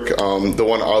of work. The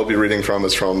one I'll be reading from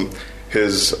is from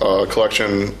his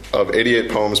collection of 88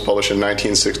 poems published in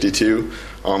 1962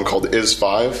 called Is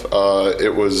 5.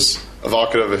 It was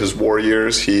evocative of his war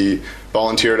years. He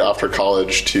volunteered after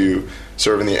college to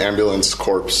serve in the ambulance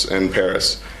corps in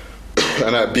Paris.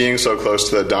 And at being so close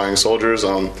to the dying soldiers,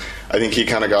 I think he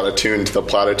kind of got attuned to the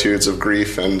platitudes of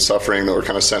grief and suffering that were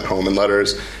kind of sent home in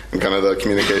letters, and kind of the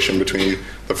communication between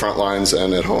the front lines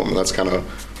and at home. And that's kind of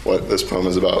what this poem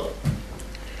is about.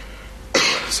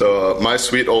 So, My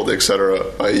Sweet Old Etc.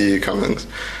 by E. Cummings.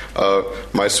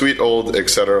 My sweet old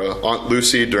etc. Aunt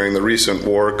Lucy during the recent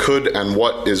war could, and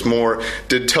what is more,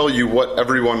 did tell you what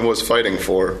everyone was fighting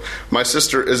for. My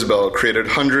sister Isabel created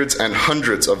hundreds and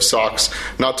hundreds of socks,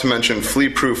 not to mention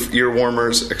flea-proof ear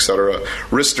warmers, etc.,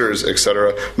 wristers,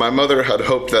 etc. My mother had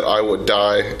hoped that I would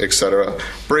die, etc.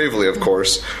 Bravely, of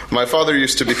course. My father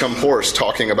used to become hoarse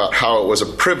talking about how it was a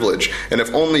privilege, and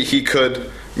if only he could...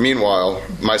 Meanwhile,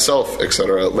 myself,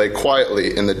 etc., lay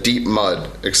quietly in the deep mud,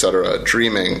 etc.,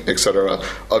 dreaming, etc.,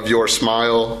 of your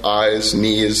smile, eyes,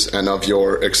 knees, and of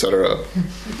your, etc.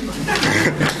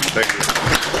 Thank you.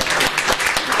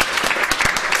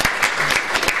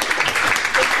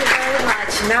 Thank you very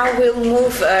much. Now we'll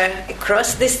move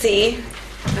across the sea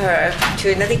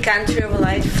to another country of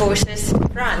allied forces,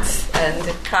 France. And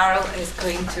Carl is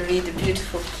going to read a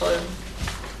beautiful poem.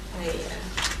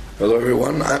 Hello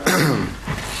everyone.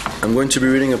 I'm going to be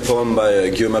reading a poem by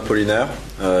Guillaume Apollinaire.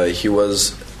 He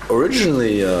was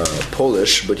originally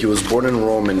Polish, but he was born in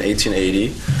Rome in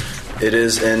 1880. It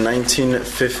is in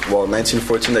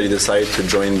 1914 that he decided to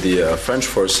join the French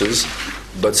forces,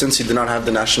 but since he did not have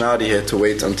the nationality, he had to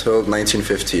wait until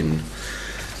 1915.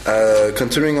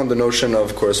 Continuing on the notion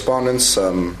of correspondence,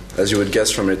 as you would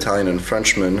guess from Italian and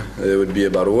Frenchman, it would be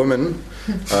about a woman.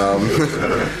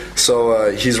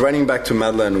 So he's writing back to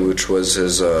Madeleine, which was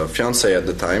his fiancée at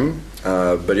the time,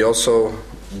 but he also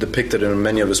depicted in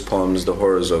many of his poems the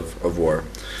horrors of war.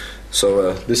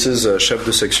 So this is Chef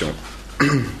de Section.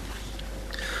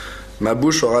 Ma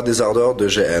bouche aura des ardeurs de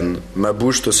géhenne, ma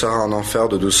bouche te sera un enfer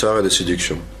de douceur et de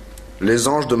séduction. Les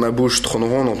anges de ma bouche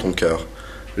trôneront dans ton cœur,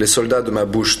 les soldats de ma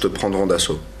bouche te prendront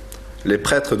d'assaut. Les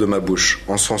prêtres de ma bouche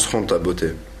encenseront ta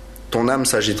beauté. Ton âme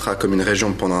s'agitera comme une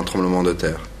région pendant un tremblement de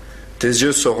terre. Tes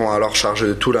yeux seront alors chargés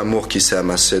de tout l'amour qui s'est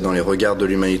amassé dans les regards de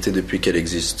l'humanité depuis qu'elle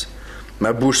existe.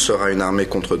 Ma bouche sera une armée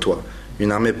contre toi,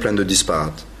 une armée pleine de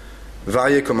disparates.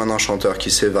 Variée comme un enchanteur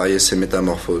qui sait varier ses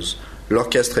métamorphoses,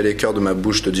 l'orchestre et les chœurs de ma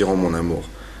bouche te diront mon amour.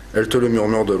 Elle te le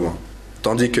murmure de loin,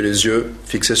 tandis que les yeux,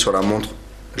 fixés sur la montre,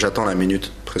 j'attends la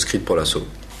minute prescrite pour l'assaut.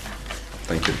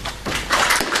 Thank you.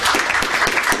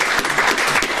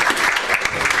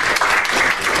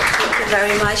 Thank you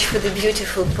very much for the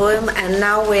beautiful poem, and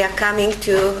now we are coming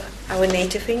to our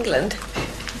native England.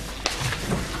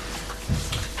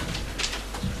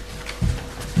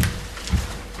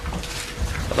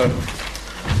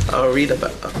 I'll read a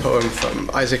poem from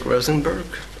Isaac Rosenberg,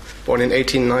 born in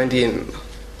 1890 in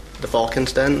the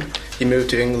Falklands then. He moved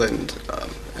to England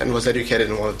and was educated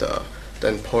in one of the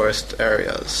then poorest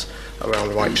areas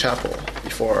around Whitechapel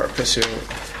before pursuing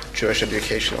Jewish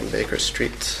education on Baker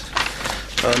Street.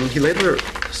 He later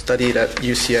studied at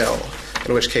UCL,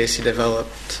 in which case he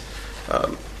developed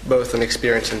both an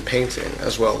experience in painting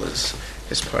as well as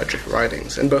his poetic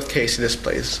writings. In both cases, he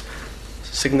displays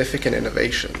significant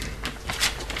innovation.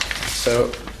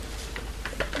 So,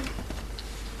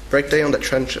 Break Day on the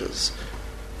Trenches,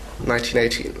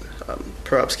 1918.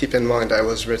 Perhaps keep in mind I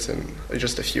was written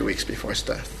just a few weeks before his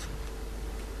death.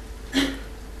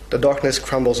 The darkness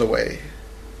crumbles away.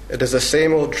 It is the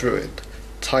same old druid,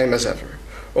 time as ever.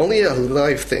 Only a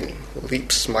live thing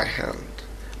leaps my hand,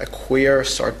 a queer,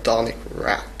 sardonic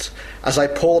rat, as I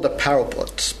pull the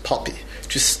parable's poppy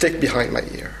to stick behind my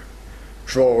ear.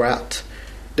 Droll rat,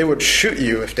 they would shoot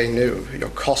you if they knew your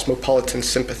cosmopolitan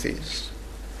sympathies.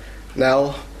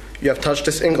 Now, you have touched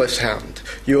this English hand.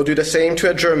 You will do the same to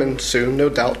a German soon, no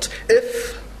doubt,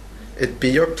 if it be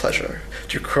your pleasure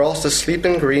to cross the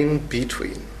sleeping green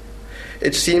between.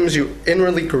 It seems you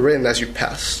inwardly grin as you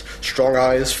pass, strong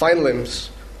eyes, fine limbs,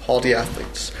 haughty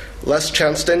athletes, less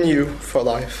chance than you for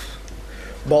life.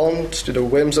 Bound to the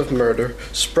whims of murder,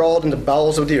 sprawled in the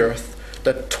bowels of the earth,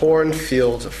 the torn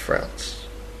fields of France.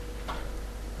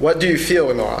 What do you feel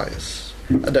in our eyes?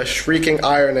 At the shrieking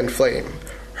iron and flame,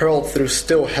 hurled through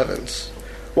still heavens.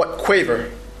 What quaver?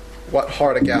 What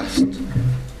heart aghast?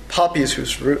 Poppies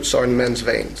whose roots are in men's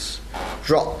veins,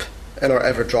 drop and are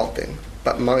ever dropping,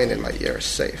 but mine in my ear is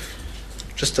safe.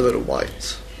 Just a little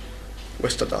white,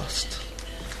 with the dust.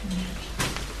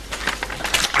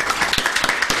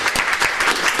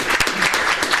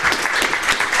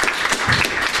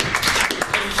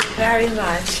 Thank you very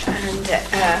much. And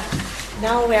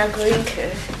now we are going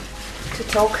to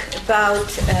talk about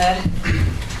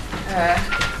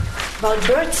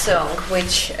Birdsong,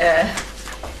 which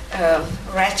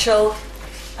Rachel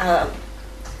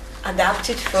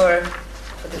adapted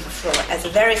as a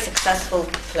very successful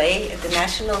play at the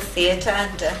National Theatre.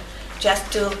 And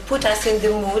just to put us in the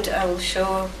mood, I will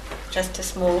show just a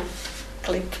small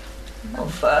clip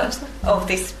of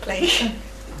this play.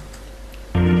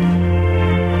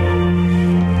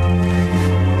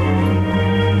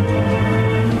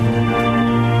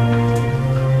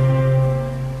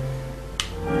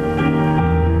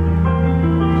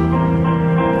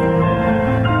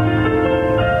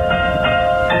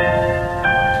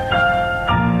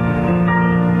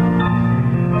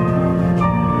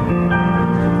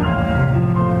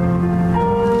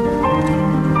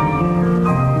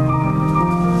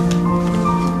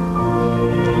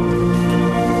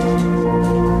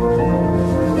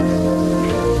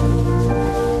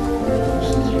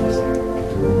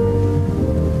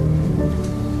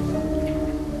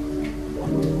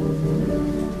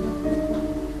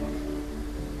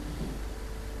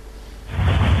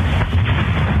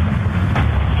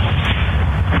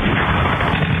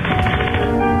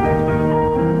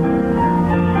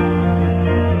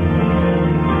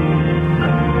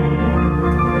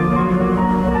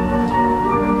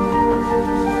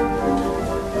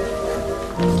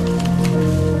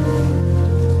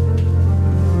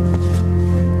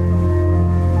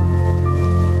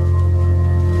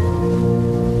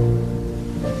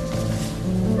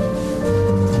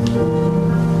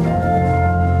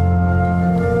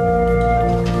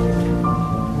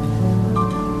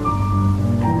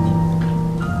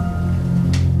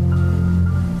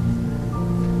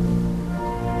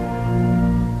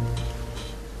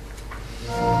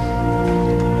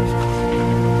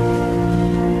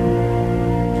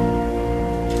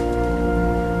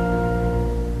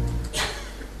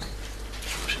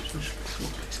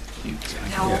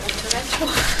 to Rachel.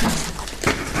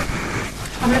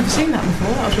 I've never seen that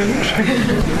before. That was really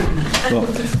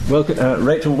interesting. Well,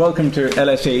 Rachel, welcome to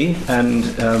LSE and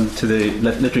to the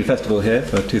Literary Festival here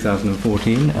for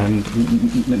 2014.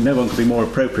 And no one could be more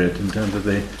appropriate in terms of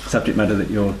the subject matter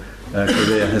that your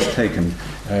career has taken.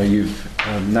 You've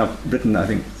now written, I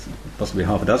think, possibly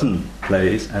half a dozen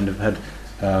plays, and have had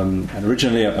and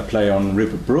originally a play on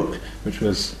Rupert Brooke, which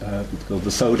was called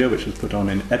The Soldier, which was put on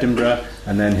in Edinburgh,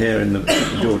 and then here in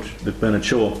the Bernard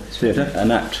Shaw Theatre, an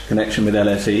apt connection with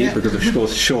LSE, because of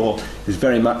course Shaw is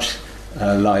very much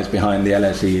lies behind the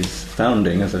LSE's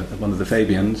founding as one of the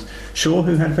Fabians. Shaw,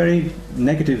 who had very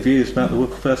negative views about the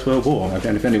First World War. I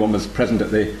don't know if anyone was present at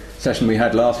the session we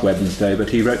had last Wednesday, but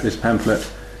he wrote this pamphlet,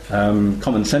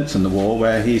 Common Sense in the War,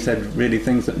 where he said really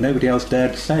things that nobody else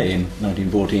dared say in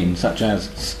 1914, such as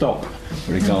stop,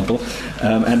 for example.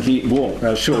 And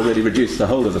Shaw really reduced the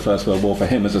whole of the First World War for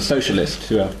him as a socialist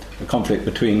to a conflict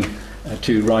between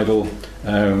two rival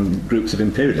groups of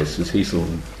imperialists, as he saw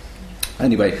them.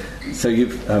 Anyway, so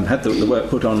you've had the work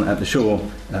put on at the Shaw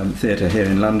Theatre here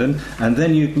in London, and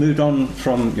then you've moved on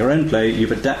from your own play.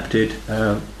 You've adapted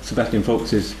Sebastian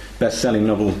Faulks' best-selling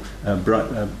novel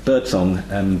Birdsong,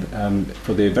 and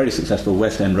for the very successful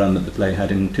West End run that the play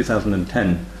had in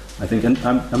 2010, I think. And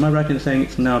am I right in saying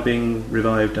it's now being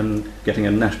revived and getting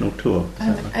a national tour?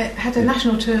 It had a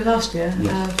national tour last year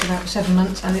for about 7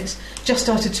 months, and it's just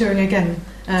started touring again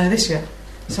this year.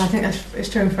 So I think it's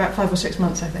touring for about 5 or 6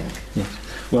 months, I think. Yes.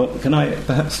 Well, can I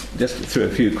perhaps just through a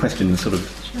few questions sort of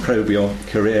probe your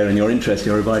career and your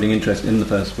abiding interest in the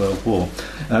First World War.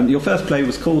 Your first play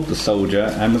was called The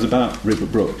Soldier and was about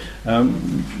Rupert Brooke.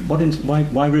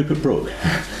 Why Rupert Brooke?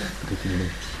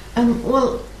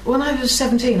 Well, when I was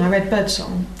 17, I read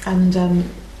Birdsong and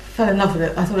fell in love with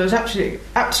it. I thought it was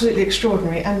absolutely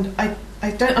extraordinary, and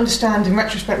I don't understand in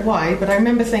retrospect why, but I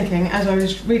remember thinking as I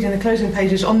was reading the closing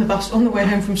pages on the bus on the way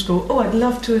home from school, I'd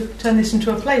love to turn this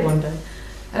into a play one day.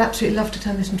 I'd absolutely love to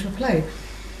turn this into a play.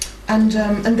 And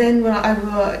then when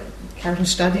I carried on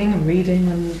studying and reading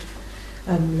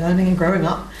and learning and growing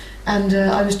up, and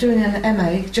I was doing an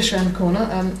MA just around the corner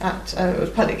it was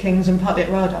partly at King's and partly at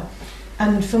RADA.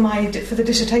 And for the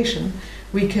dissertation,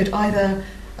 we could either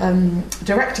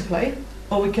direct a play,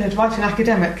 or we could write an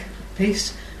academic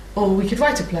piece, or we could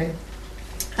write a play.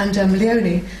 And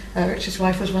Leonie, Richard's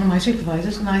wife, was one of my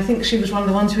supervisors, and I think she was one of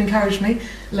the ones who encouraged me,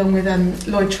 along with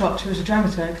Lloyd Trott, who was a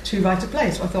dramaturg, to write a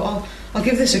play. So I thought, I'll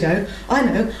give this a go. I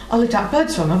know, I'll adapt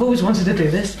Birdsong. I've always wanted to do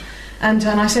this. And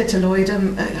I said to Lloyd,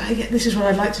 this is what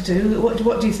I'd like to do.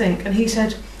 What do you think? And he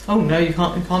said, oh no, you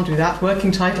can't do that.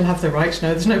 Working title, have the rights.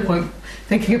 No, there's no point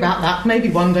thinking about that. Maybe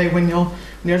one day when you're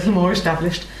a little more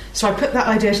established. So I put that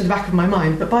idea to the back of my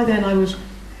mind. But by then I was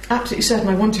absolutely certain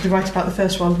I wanted to write about the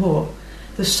First World War.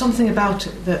 There's something about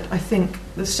it that I think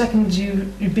the second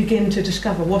you begin to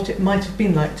discover what it might have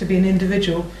been like to be an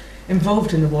individual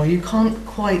involved in the war, you can't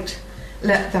quite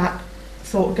let that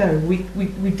thought go.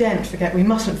 We daren't forget, we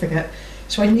mustn't forget.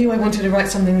 So I knew I wanted to write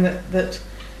something that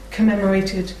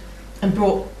commemorated and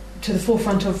brought to the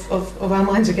forefront of our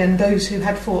minds again those who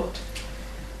had fought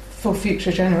for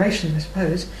future generations, I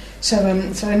suppose.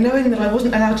 So knowing that I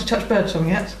wasn't allowed to touch Birdsong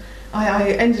yet,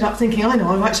 I ended up thinking,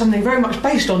 I'll write something very much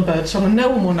based on Birdsong, and no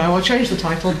one will know. I'll change the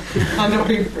title, and it'll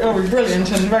be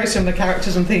brilliant, and very similar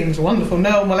characters and themes. Wonderful.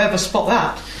 No one will ever spot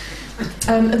that.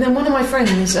 And then one of my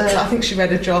friends, I think she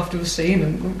read a draft of the scene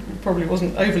and probably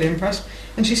wasn't overly impressed,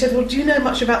 and she said, well, do you know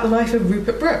much about the life of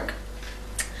Rupert Brooke?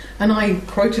 And I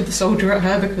quoted The Soldier at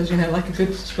her because, like a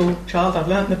good school child, I've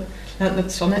learnt the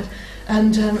sonnet.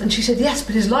 And she said, yes,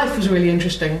 but his life was really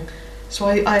interesting. So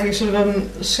I sort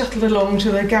of scuttled along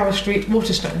to the Gower Street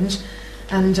Waterstones,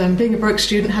 and being a broke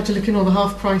student, had to look in all the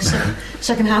half-price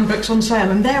second-hand books on sale.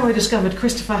 And there I discovered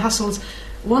Christopher Hassel's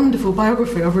wonderful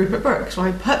biography of Rupert Brooke. So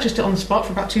I purchased it on the spot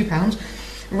for about £2,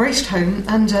 raced home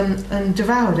and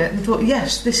devoured it, and thought,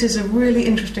 yes, this is a really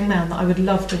interesting man that I would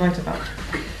love to write about.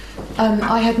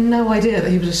 I had no idea that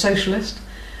he was a socialist.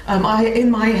 In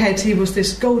my head, he was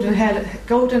this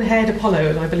golden-haired Apollo,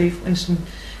 as I believe Winston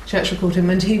Churchill called him,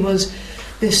 and he was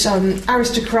this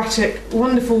aristocratic,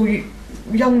 wonderful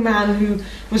young man who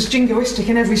was jingoistic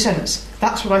in every sense.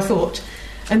 That's what I thought.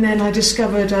 And then I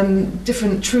discovered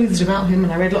different truths about him,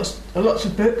 and I read lots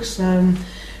of books.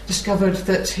 Discovered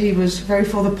that he was very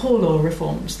for the poor law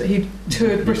reforms, that he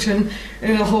toured Britain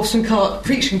in a horse and cart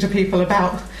preaching to people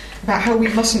about how we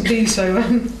mustn't be so.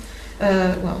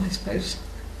 I suppose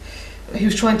he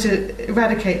was trying to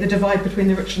eradicate the divide between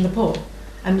the rich and the poor.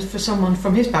 And for someone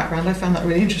from his background, I found that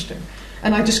really interesting.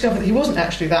 And I discovered that he wasn't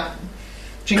actually that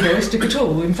jingoistic at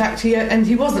all. In fact,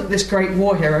 he wasn't this great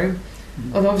war hero.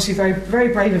 although obviously very, very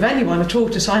brave of anyone at all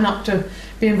to sign up to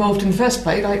be involved in the first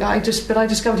place. I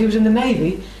discovered he was in the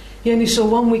Navy. He only saw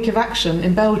 1 week of action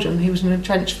in Belgium. He was in a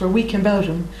trench for a week in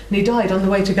Belgium, and he died on the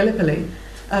way to Gallipoli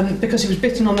because he was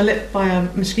bitten on the lip by a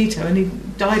mosquito, and he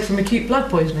died from acute blood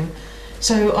poisoning.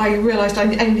 So I realised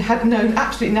I had known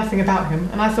absolutely nothing about him,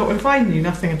 and I thought, well, if I knew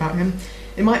nothing about him,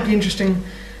 it might be interesting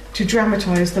to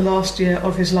dramatise the last year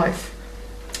of his life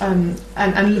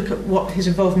and look at what his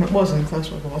involvement was in the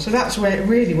First World War. So that's where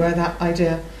that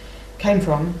idea came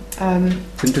from.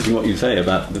 It's interesting what you say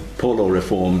about the poor law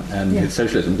reform and his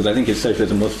socialism, because I think his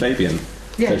socialism was Fabian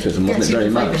socialism, wasn't it, very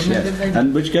much?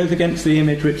 And which goes against the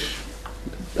image which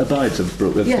abides of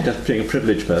Brooke as just being a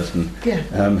privileged person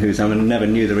who never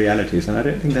knew the realities, and I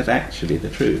don't think that's actually the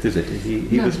truth, is it?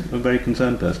 He was a very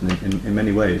concerned person in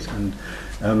many ways, and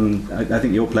I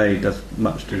think your play does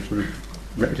much to sort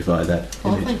of rectify that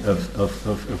image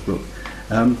of Brooke.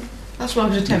 That's what I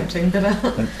was attempting, but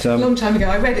a long time ago.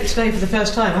 I read it today for the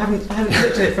first time. I haven't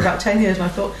looked at it for about 10 years, and I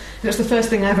thought it was the first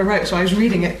thing I ever wrote, so I was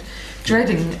reading it,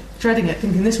 dreading it,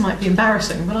 thinking this might be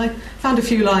embarrassing, but I found a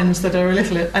few lines that are a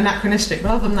little anachronistic, but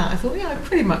other than that I thought, I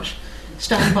pretty much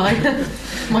stand by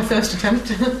my first attempt.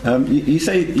 You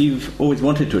say you've always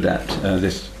wanted to adapt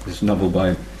this novel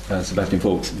by Sebastian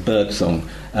Faulks Birdsong,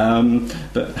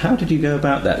 but how did you go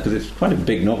about that? Because it's quite a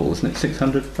big novel, isn't it?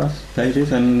 600 plus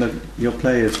pages, and your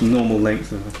play is normal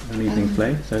length of an evening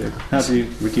play, so how do you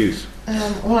reduce?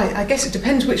 Well, I guess it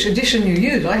depends which edition you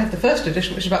use. I have the first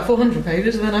edition, which is about 400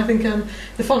 pages, and then I think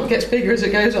the font gets bigger as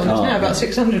it goes on. It's now about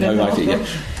 600.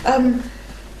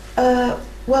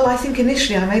 Well, I think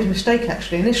initially I made a mistake,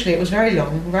 actually. Initially it was very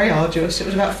long, very arduous. It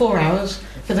was about 4 hours.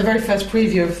 For the very first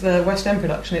preview of the West End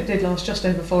production, it did last just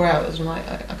over 4 hours, and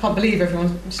I can't believe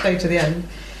everyone stayed to the end,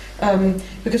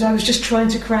 because I was just trying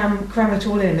to cram it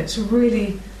all in. It's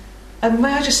really...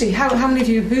 may I just see, how many of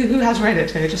you, who has read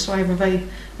it here, just so I have a vague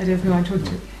idea of who I'm talking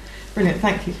to? Brilliant,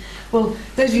 thank you. Well,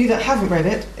 those of you that haven't read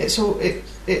it,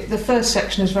 the first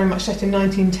section is very much set in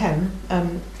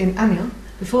 1910, in Amiens,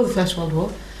 before the First World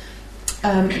War.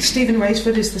 Stephen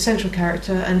Raisford is the central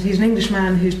character, and he's an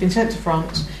Englishman who's been sent to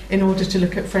France in order to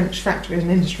look at French factories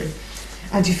and industry.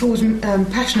 And he falls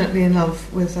passionately in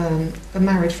love with a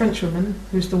married Frenchwoman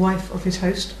who's the wife of his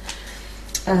host.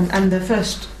 And the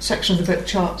first section of the book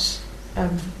charts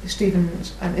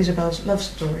Stephen's and Isabel's love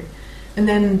story. And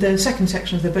then the second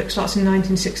section of the book starts in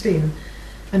 1916,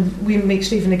 and we meet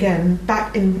Stephen again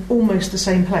back in almost the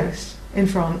same place in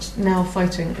France, now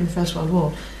fighting in the First World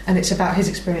War, and it's about his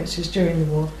experiences during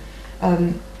the war.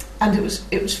 And it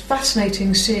was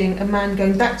fascinating seeing a man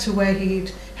going back to where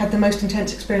he'd had the most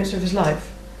intense experience of his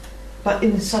life, but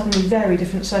in suddenly very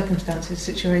different circumstances,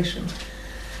 situations.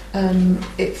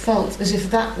 It felt as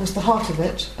if that was the heart of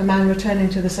it, a man returning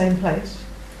to the same place.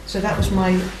 So that was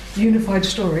my unified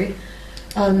story.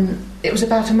 It was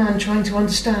about a man trying to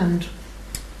understand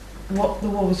what the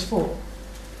war was for,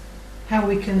 how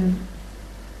we can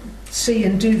see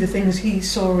and do the things he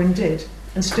saw and did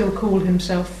and still call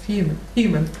himself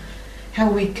human, how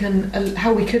we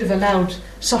could have allowed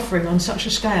suffering on such a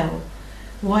scale,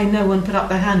 why no one put up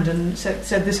their hand and said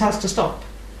this has to stop.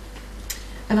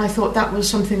 And I thought that was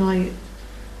something I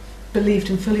believed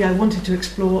in fully, I wanted to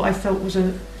explore, I felt was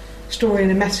a story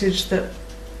and a message that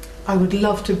I would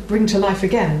love to bring to life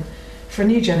again for a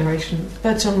new generation.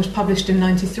 Birdsong was published in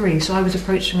 1993, so I was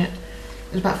approaching it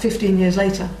about 15 years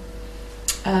later.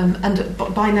 And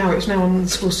by now it's now on the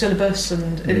school syllabus,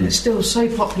 and it's still so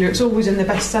popular, it's always in the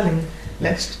best-selling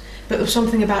list. But there was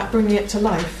something about bringing it to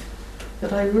life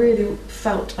that I really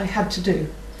felt I had to do.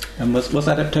 And was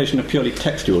adaptation a purely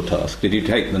textual task? Did you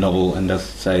take the novel and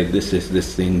just say, this is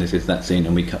this scene, this is that scene,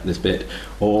 and we cut this bit?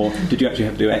 Or did you actually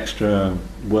have to do extra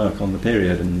work on the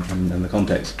period and the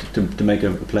context to make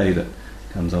a play that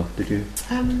comes off? Did you?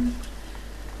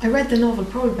 I read the novel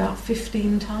probably about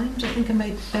 15 times. I think I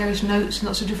made various notes and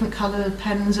lots of different colour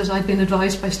pens, as I'd been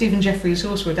advised by Stephen Jeffries, who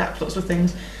also adapts lots of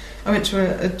things. I went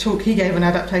to a talk he gave on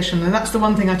adaptation, and that's the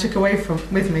one thing I took away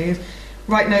with me, is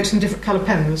write notes in different colour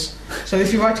pens. So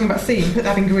if you're writing about theme, put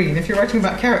that in green. If you're writing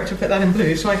about character, put that in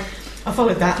blue. So I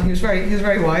followed that, and he was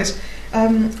very wise.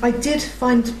 I did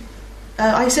find...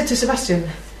 I said to Sebastian,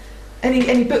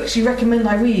 any books you recommend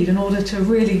I read in order to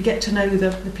really get to know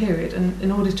the period and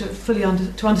in order to fully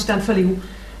to understand fully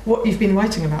what you've been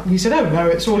writing about? And he said, oh no,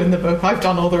 it's all in the book, I've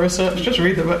done all the research, just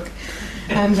read the book.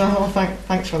 And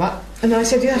thanks for that. And I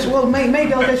said, yes, well,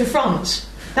 maybe I'll go to France.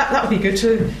 That would be good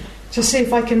to see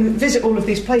if I can visit all of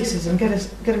these places and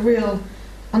get a real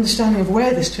understanding of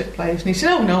where this took place. And he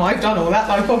said, oh no, I've done all that,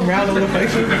 I've gone around all the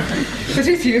places. But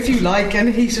if you like, and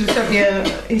he sort of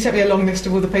sent me a long list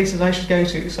of all the places I should go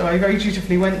to. So I very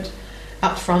dutifully went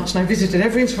out to France, and I visited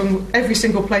every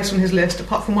single place on his list,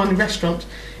 apart from one restaurant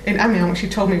in Amiens, which he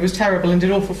told me was terrible and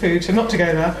did awful food, so not to go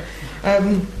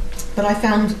there. But I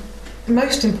found,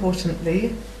 most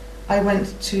importantly, I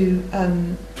went to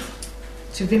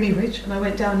Vimy Ridge, and I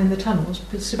went down in the tunnels,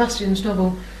 because Sebastian's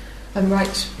novel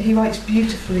he writes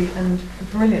beautifully and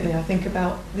brilliantly, I think,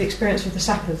 about the experience of the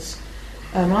sappers.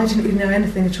 I didn't really know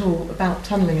anything at all about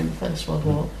tunnelling in the First World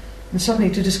War, and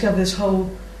suddenly to discover this whole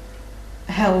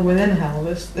hell within hell,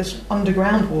 this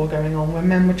underground war going on where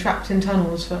men were trapped in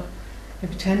tunnels for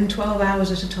maybe 10, 12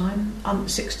 hours at a time,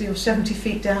 60 or 70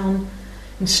 feet down,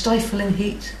 in stifling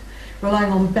heat,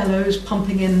 relying on bellows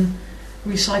pumping in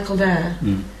recycled air.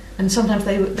 And sometimes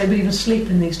they would even sleep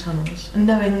in these tunnels, and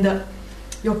knowing that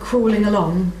you're crawling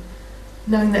along,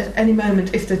 knowing that at any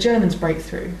moment, if the Germans break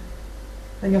through,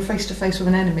 then you're face to face with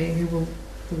an enemy who will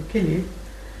kill you.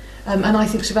 And I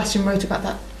think Sebastian wrote about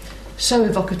that so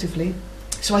evocatively.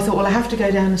 So I thought, well, I have to go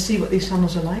down and see what these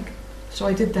tunnels are like. So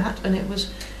I did that, and it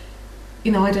was,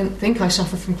 I don't think I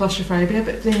suffer from claustrophobia,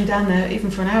 but being down there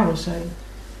even for an hour or so,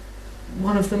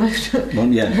 one of the most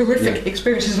horrific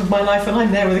experiences of my life, and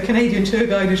I'm there with a Canadian tour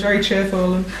guide who's very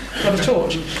cheerful and got a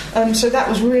torch. So that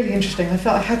was really interesting. I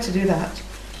felt I had to do that.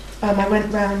 I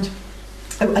went round,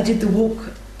 I did the walk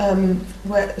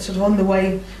where, sort of on the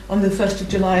way, on the 1st of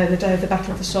July, the day of the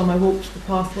Battle of the Somme, I walked the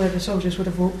path where the soldiers would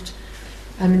have walked,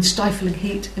 in stifling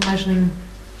heat, imagining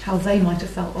how they might have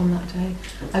felt on that day.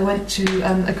 I went to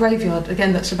a graveyard,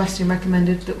 again, that Sebastian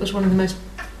recommended, that was one of the most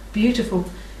beautiful,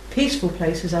 peaceful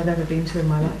places I've ever been to in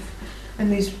my life.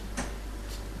 And these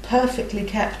perfectly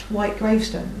kept white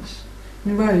gravestones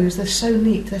in rows, they're so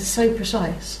neat, they're so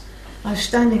precise. I was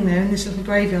standing there in this little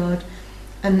graveyard,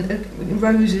 and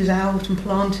roses out and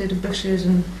planted and bushes,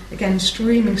 and again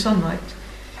streaming sunlight,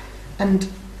 and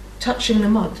touching the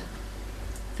mud,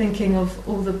 thinking of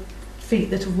all the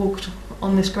feet that have walked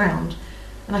on this ground.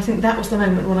 And I think that was the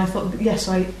moment when I thought, yes,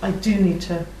 I do need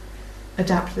to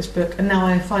adapt this book, and now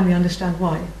I finally understand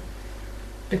why.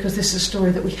 Because this is a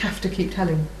story that we have to keep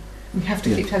telling. We have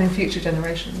to keep telling future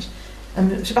generations.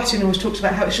 And Sebastian always talks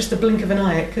about how it's just the blink of an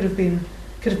eye. It could have been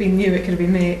you, it could have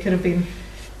been me, it could have been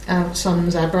our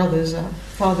sons, our brothers, our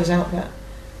fathers out there.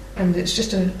 And it's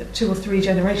just 2 or 3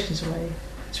 generations away.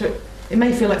 So it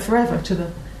may feel like forever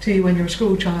to you when you're a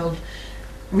school child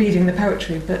reading the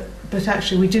poetry, but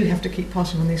actually we do have to keep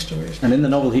passing on these stories. And in the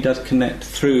novel he does connect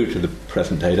through to the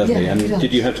present day, doesn't he? And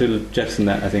did you have to jettison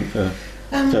that, I think, for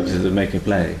purposes of making a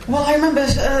play? Well, I remember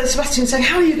Sebastian saying,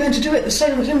 how are you going to do it? There's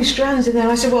so many strands in there.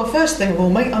 And I said, well, first thing of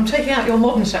all, mate, I'm taking out your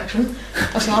modern section.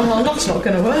 I said, well, that's not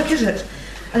going to work, is it?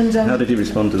 And how did he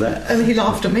respond to that? And he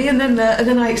laughed at me, and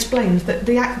then I explained that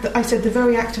I said the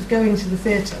very act of going to the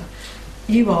theatre,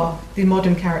 you are the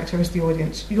modern character as the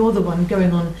audience. You're the one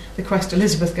going on the quest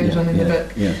Elizabeth goes on in the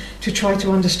book to try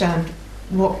to understand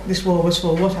what this war was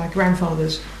for, what our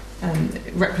grandfathers,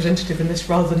 representative in this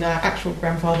rather than our actual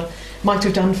grandfather, might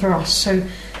have done for us. So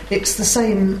it's the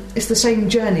same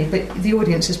journey, but the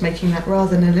audience is making that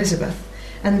rather than Elizabeth.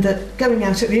 And that going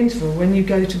out at the interval, when you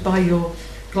go to buy your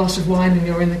glass of wine and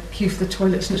you're in the queue for the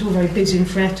toilets and it's all very busy and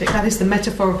frenetic, that is the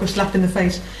metaphorical slap in the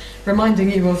face, reminding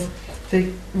you of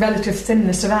the relative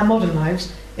thinness of our modern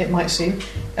lives, it might seem,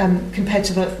 compared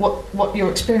to what you're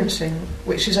experiencing,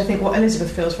 which is, I think, what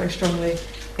Elizabeth feels very strongly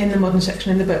in the modern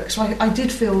section in the book. So I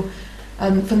did feel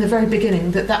from the very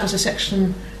beginning that was a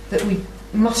section that we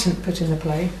mustn't put in the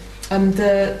play.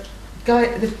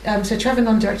 So Trevor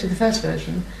Nunn directed the first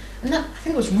version, and that, I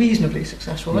think, was reasonably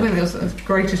successful. I don't think it was as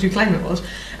great as you claim it was.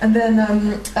 And then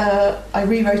I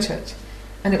rewrote it,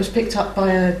 and it was picked up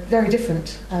by a very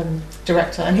different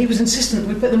director, and he was insistent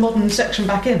we put the modern section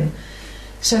back in.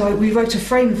 So we wrote a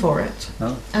frame for it,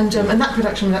 and that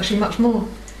production was actually much more.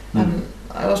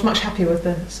 I was much happier with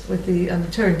the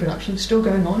touring production. It's still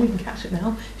going on. You can catch it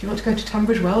now. If you want to go to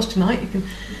Tunbridge Wells tonight, you can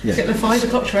get the 5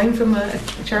 o'clock train from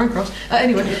Charing Cross.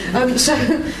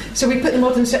 So we put the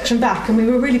modern section back, and we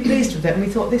were really pleased with it. And we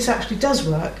thought this actually does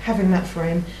work. Having that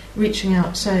frame, reaching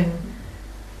out, saying,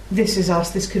 "This is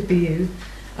us. This could be you."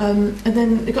 And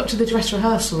then it got to the dress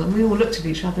rehearsal, and we all looked at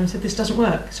each other and said, "This doesn't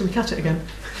work." So we cut it again.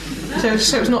 So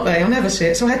it's not there. You'll never see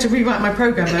it. So I had to rewrite my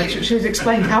programme there, which would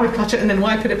explain how I cut it and then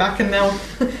why I put it back, and now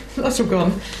that's all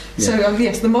gone. Yeah. So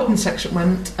yes, the modern section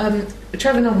went.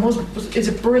 Trevor Nunn is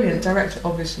a brilliant director,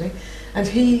 obviously, and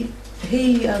he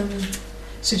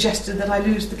suggested that I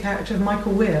lose the character of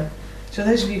Michael Weir. So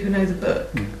those of you who know the book,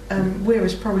 Weir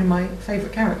is probably my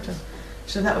favourite character.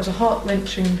 So that was a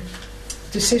heart-wrenching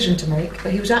decision to make,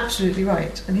 but he was absolutely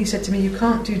right. And he said to me, you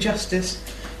can't do justice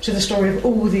to the story of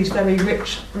all these very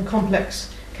rich and complex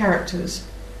characters.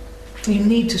 You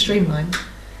need to streamline.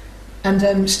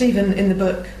 And Stephen, in the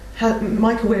book,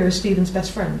 Michael Weir is Stephen's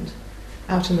best friend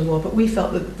out in the war, but we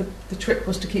felt that the trick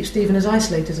was to keep Stephen as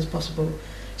isolated as possible,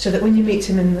 so that when you meet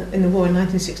him in the war in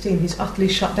 1916, he's utterly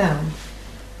shut down.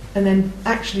 And then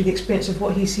actually the experience of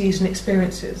what he sees and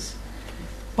experiences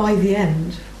by the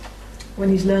end, when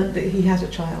he's learnt that he has a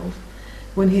child,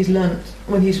 when he's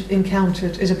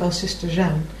encountered Isabel's sister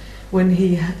Jeanne,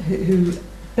 who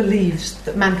believes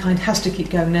that mankind has to keep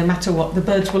going no matter what. The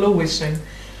birds will always sing,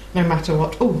 no matter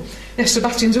what. Oh, yes,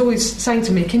 Sebastian's always saying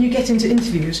to me, can you get into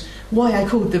interviews why I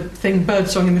called the thing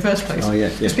Birdsong in the first place? Oh,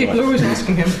 yes. Because people are always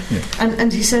asking him. Yeah.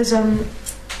 And he says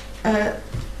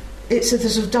it's the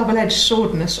sort of double-edged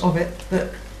swordness of it,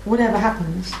 that whatever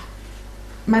happens,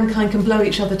 mankind can blow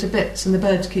each other to bits and the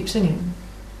birds keep singing.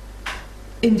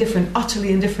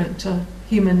 Utterly indifferent to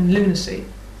human lunacy.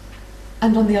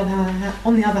 And on the other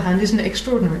hand, isn't it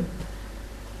extraordinary?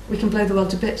 We can blow the world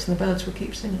to bits and the birds will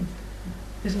keep singing.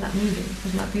 Isn't that moving?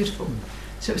 Isn't that beautiful?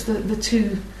 So it's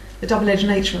the double-edged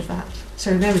nature of that.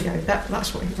 So there we go.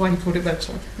 That's why he called it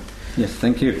Birdsong. Yes,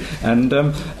 thank you. And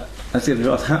I was going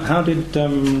to ask, how did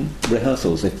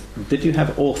rehearsals? Did you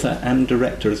have author and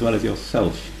director as well as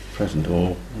yourself present,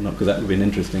 or not? Because that would be an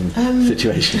interesting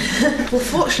situation. Well,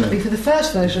 fortunately for the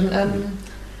first version,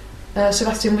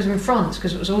 Sebastian was in France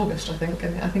because it was August, I think,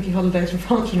 and I think he holidayed in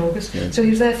France in August. Yeah. So he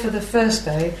was there for the first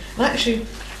day. And actually,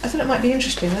 I thought it might be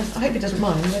interesting. I hope he doesn't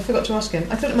mind. I forgot to ask him.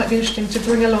 I thought it might be interesting to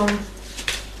bring along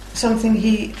something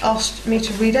he asked me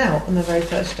to read out on the very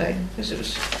first day,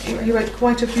 because he wrote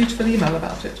quite a beautiful email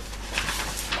about it.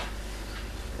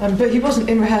 But he wasn't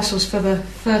in rehearsals for the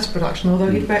first production,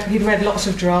 although he'd read lots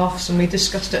of drafts and we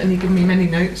discussed it and he'd given me many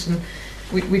notes, and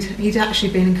he'd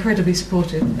actually been incredibly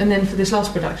supportive. And then for this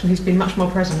last production he's been much more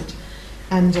present,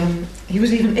 and he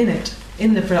was even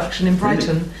in the production in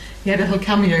Brighton. Really? He had a little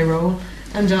cameo role,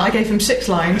 and I gave him 6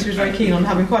 lines. He was very keen on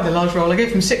having quite a large role. I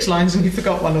gave him 6 lines and he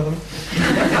forgot one of them.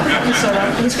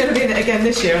 So he's going to be in it again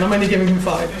this year, and I'm only giving him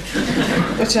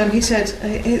 5. But he said,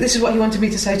 this is what he wanted me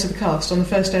to say to the cast on the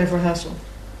first day of rehearsal.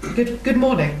 Good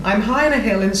morning. I'm high on a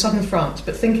hill in southern France,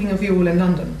 but thinking of you all in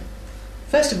London.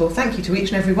 First of all, thank you to each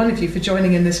and every one of you for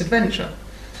joining in this adventure.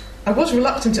 I was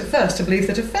reluctant at first to believe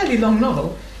that a fairly long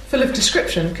novel, full of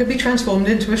description, could be transformed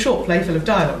into a short play full of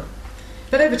dialogue.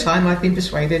 But over time I've been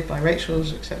persuaded by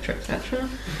Rachel's, etc., etc.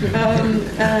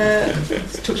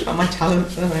 Talks about my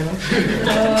talents,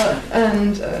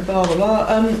 and blah, blah, blah.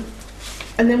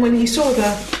 And then when he saw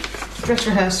the dress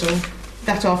rehearsal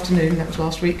that afternoon, that was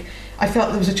last week, I felt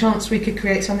there was a chance we could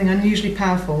create something unusually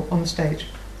powerful on the stage.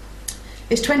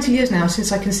 It's 20 years now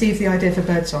since I conceived the idea for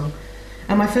Birdsong,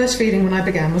 and my first feeling when I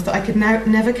began was that I could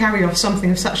never carry off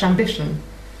something of such ambition.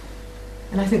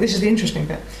 And I think this is the interesting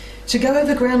bit. To go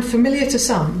over ground familiar to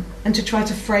some, and to try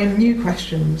to frame new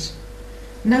questions.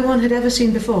 No one had ever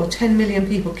seen before 10 million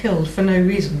people killed for no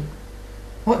reason.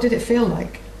 What did it feel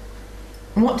like?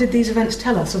 And what did these events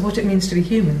tell us of what it means to be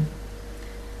human?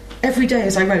 Every day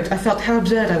as I wrote, I felt how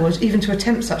absurd I was even to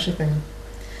attempt such a thing.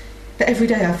 But every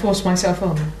day I forced myself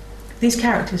on. These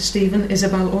characters, Stephen,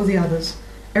 Isabel, or the others,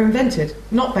 are invented,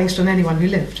 not based on anyone who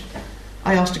lived.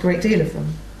 I asked a great deal of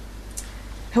them.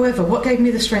 However, what gave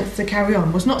me the strength to carry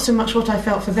on was not so much what I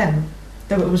felt for them,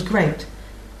 though it was great,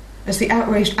 as the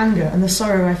outraged anger and the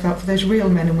sorrow I felt for those real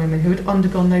men and women who had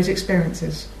undergone those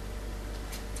experiences.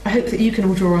 I hope that you can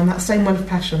all draw on that same well of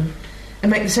passion and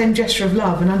make the same gesture of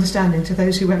love and understanding to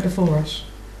those who went before us.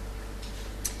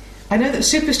 I know that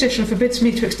superstition forbids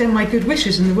me to extend my good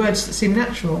wishes in the words that seem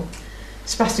natural.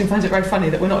 Sebastian finds it very funny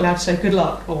that we're not allowed to say good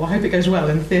luck, or I hope it goes well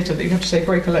in the theatre, that you have to say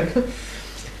break a leg.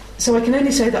 So I can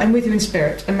only say that I'm with you in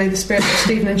spirit, and may the spirits of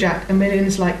Stephen and Jack and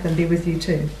millions like them be with you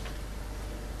too.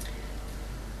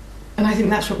 And I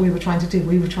think that's what we were trying to do.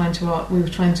 We were trying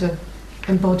to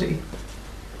embody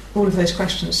all of those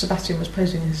questions Sebastian was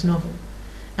posing in his novel.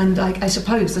 And I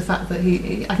suppose the fact that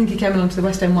I think he came along to the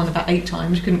West End one about 8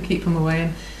 times, you couldn't keep him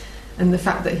away, and the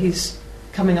fact that he's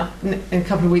coming up in a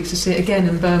couple of weeks to see it again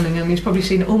in Birmingham, he's probably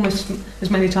seen it almost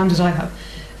as many times as I have.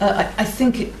 I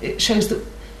think it shows that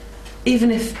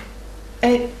even if,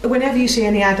 whenever you see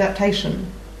any adaptation,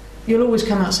 you'll always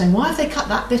come out saying, why have they cut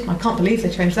that bit? I can't believe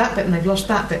they changed that bit and they've lost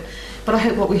that bit. But I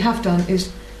hope what we have done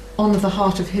is honour the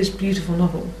heart of his beautiful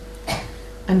novel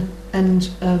and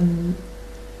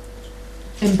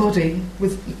embody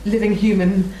with living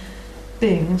human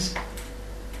beings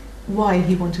why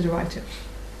he wanted to write it.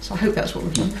 So I hope that's what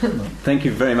we've done. Thank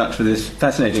you very much for this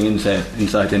fascinating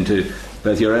insight into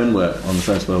both your own work on the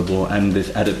First World War and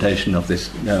this adaptation of this,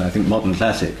 I think, modern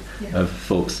classic of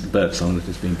Faulks Birdsong that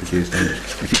has been produced. And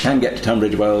if you can get to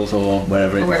Tunbridge Wells or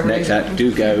wherever it's next at,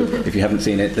 do go. If you haven't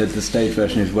seen it, the stage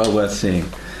version is well worth seeing.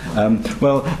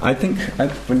 Well, I think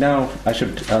for now I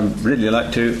should really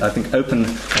like to, open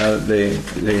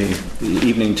the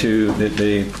evening to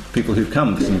the people who've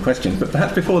come for some questions. But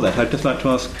perhaps before that, I'd just like to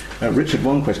ask Richard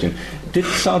one question. Did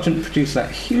Sargent produce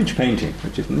that huge painting,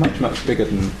 which is much, much bigger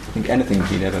than I think anything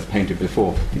he'd ever painted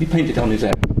before? Did he paint it on his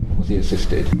own, or was he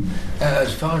assisted?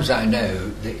 As far as I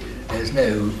know, there's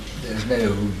no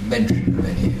mention of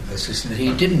any assistance.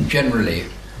 He didn't generally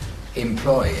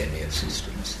employ any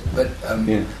assistants, but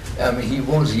he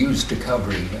was used to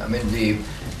covering. I mean,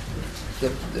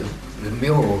 the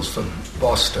murals for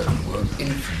Boston were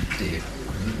infinitely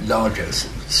larger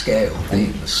scale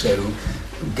things, so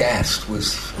Gast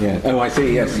was. Yeah. Oh, I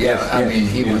see. Yes. Yeah. Yes, I mean,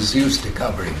 he was used to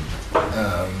covering.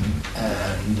 So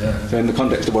in the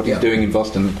context of what he's doing in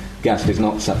Boston, Gast is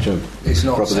not such a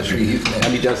proposition.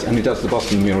 And he does the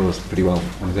Boston murals pretty well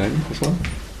on his own as well.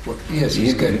 Well, yes,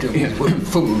 he's going to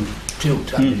full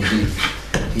tilt. I mean,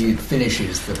 he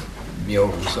finishes the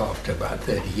murals after about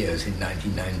 30 years in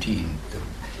 1919,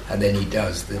 and then he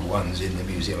does the ones in the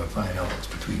Museum of Fine Arts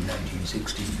between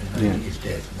 1916 and his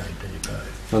death in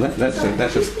 1925. Well,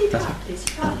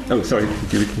 oh, sorry.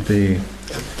 Give it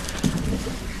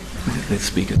the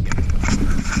speaker.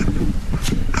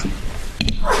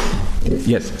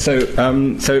 Yes. So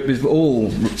it was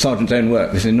all Sargent's own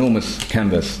work. This enormous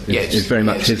canvas is very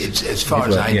much his. It's, as far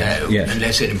as I know,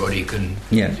 unless anybody can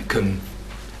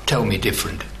tell me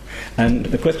different.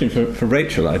 And a question for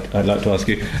Rachel, I'd like to ask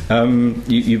you.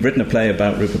 You've written a play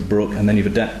about Rupert Brooke, and then you've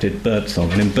adapted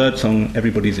Birdsong. And in Birdsong,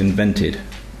 everybody's invented.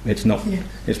 It's not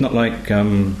like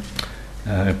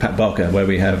Pat Barker, where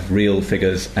we have real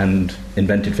figures and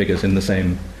invented figures in the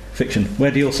same fiction.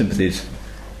 Where do your sympathies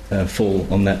fall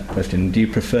on that question? Do you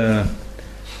prefer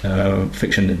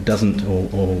fiction that doesn't,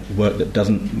 or work that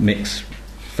doesn't mix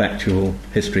factual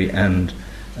history and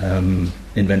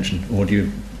invention, or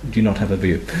do you not have a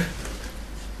view?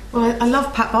 Well, I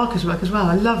love Pat Barker's work as well.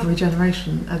 I love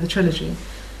Regeneration, the trilogy,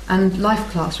 and Life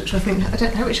Class, which I don't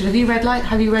know, Richard,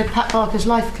 have you read Pat Barker's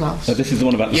Life Class? This is the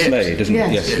one about the slade, isn't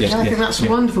it? Yes. I think that's a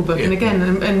wonderful book. And again,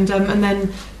 and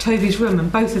then Toby's Room,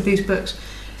 and both of these books.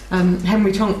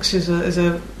 Henry Tonks is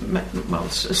a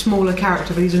smaller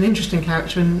character, but he's an interesting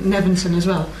character, and Nevinson as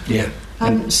well. Yeah.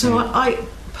 I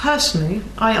personally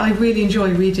really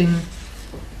enjoy reading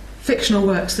fictional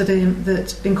works that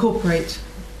incorporate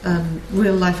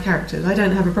real life characters. I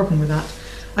don't have a problem with that.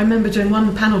 I remember doing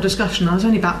one panel discussion. I was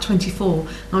only about 24.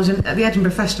 I was at the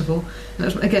Edinburgh Festival, and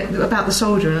it was again about the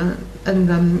soldier, and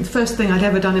the first thing I'd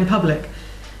ever done in public.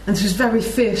 And this very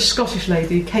fierce Scottish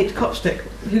lady, Kate Copstick,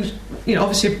 who's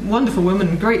obviously a wonderful woman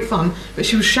and great fun, but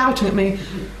she was shouting at me,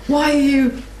 "Why are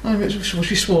you?"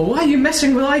 She swore, "Why are you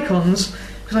messing with icons?"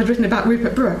 Because I'd written about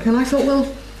Rupert Brooke, and I thought, well,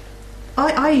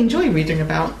 I enjoy reading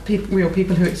about real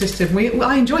people who existed.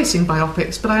 I enjoy seeing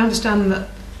biopics, but I understand that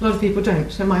a lot of people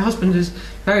don't. So my husband is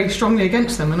very strongly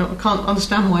against them, and I can't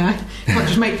understand why I can't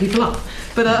just make people up.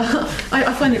 But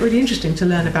I find it really interesting to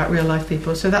learn about real life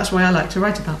people, so that's why I like to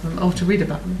write about them or to read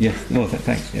about them. Yes, no,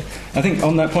 thanks. Yeah. I think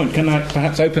on that point, can I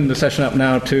perhaps open the session up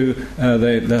now to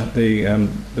the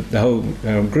whole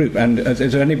group? And has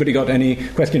there anybody got any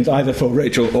questions either for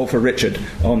Rachel or for Richard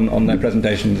on their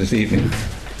presentation this evening?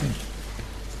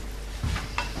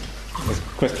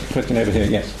 Question over here,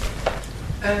 yes.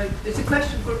 There's a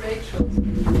question for Rachel.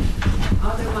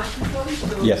 Are there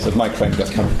microphones? Yes, the microphone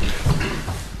just coming.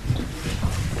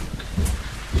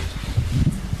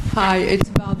 Hi, it's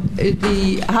about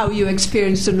how you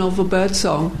experienced the novel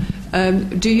Birdsong.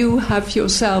 Do you have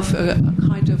yourself a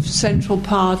kind of central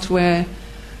part where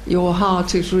your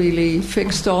heart is really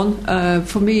fixed on?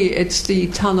 For me, it's the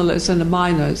tunnelers and the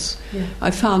miners. Yeah.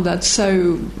 I found that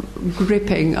so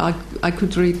gripping. I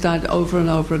could read that over and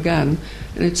over again,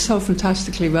 and it's so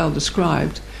fantastically well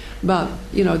described. But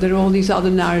there are all these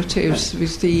other narratives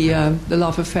with the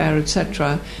love affair,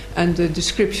 etc., and the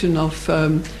description of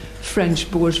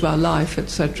French bourgeois life,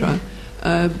 etc.,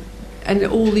 and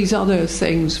all these other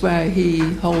things where he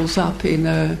holds up in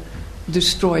a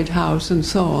destroyed house and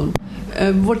so on.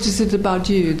 What is it about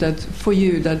you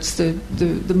that's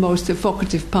the most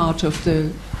evocative part of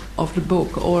the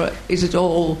book, or is it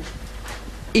all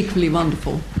equally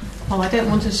wonderful? Well, I don't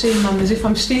want to seem as if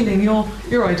I'm stealing your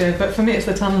idea, but for me it's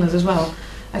the tunnelers as well.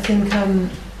 I think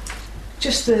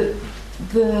just the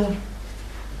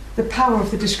power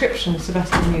of the description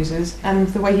Sebastian uses, and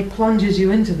the way he plunges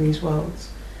you into these worlds,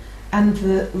 and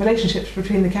the relationships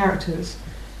between the characters.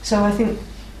 So I think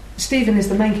Stephen is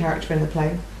the main character in the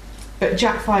play, but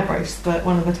Jack Firebrace,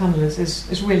 one of the tunnelers,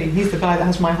 is really, he's the guy that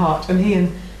has my heart, and he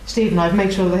and Steve and I have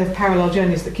made sure that they have parallel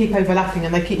journeys that keep overlapping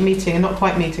and they keep meeting and not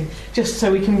quite meeting, just so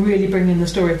we can really bring in the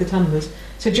story of the tunnellers.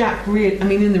 So Jack,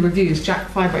 in the reviews, Jack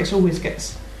Firebrace always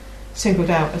gets singled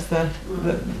out as the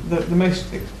most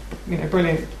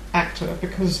brilliant actor,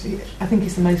 because I think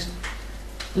he's the most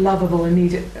lovable,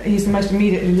 he's the most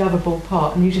immediately lovable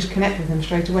part, and you just connect with him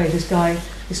straight away. This guy,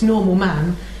 this normal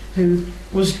man who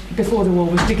was, before the war,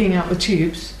 was digging out the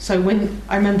tubes. So when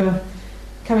I remember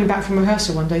coming back from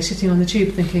rehearsal one day, sitting on the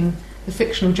tube thinking, the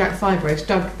fictional Jack Firebrace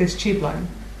dug this tube line.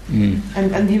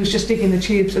 And he was just digging the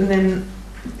tubes, and then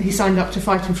he signed up to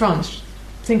fight in France,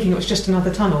 thinking it was just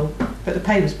another tunnel, but the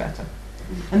pay was better.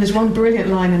 And there's one brilliant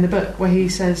line in the book where he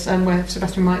says, where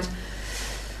Sebastian writes,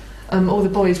 all the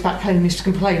boys back home used to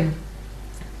complain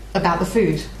about the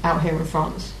food out here in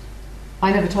France.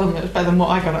 I never told them it was better than what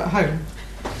I got at home.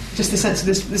 Just the sense of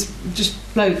this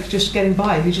just bloke just getting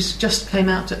by, who just came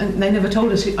out, and they never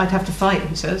told us I'd have to fight,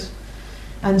 he says.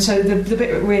 And so the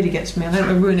bit that really gets me, I don't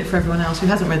want to ruin it for everyone else who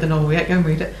hasn't read the novel yet, go and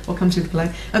read it, or come to the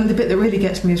play. And the bit that really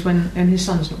gets me is when his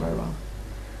son's not very well.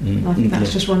 And I think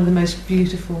that's just one of the most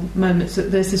beautiful moments,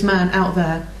 that there's this man out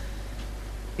there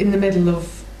in the middle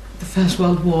of the First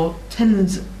World War,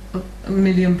 tens of a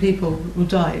million people will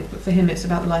die, but for him it's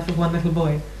about the life of one little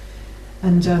boy.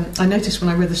 And I noticed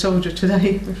when I read The Soldier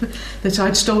today that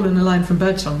I'd stolen a line from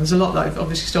Birdsong. There's a lot that I've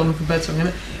obviously stolen from Birdsong in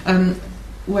it.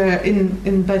 Where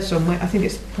in Birdsong, I think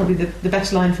it's probably the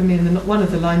best line for me, one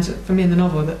of the lines for me in the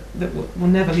novel that will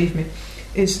never leave me,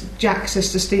 is Jack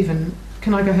says to Stephen,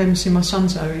 "Can I go home and see my son,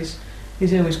 sir?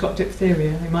 He's ill, he's got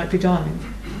diphtheria, he might be dying."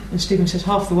 And Stephen says,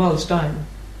 "Half the world's dying."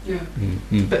 Yeah.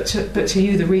 But to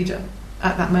you, the reader,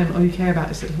 at that moment, all you care about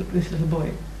is this little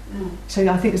boy. So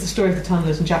I think it's the story of the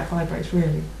tunnellers and Jack Firebrace,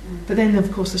 really. But then,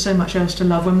 of course, there's so much else to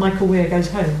love. When Michael Weir goes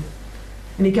home,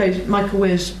 and Michael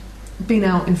Weir's been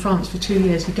out in France for 2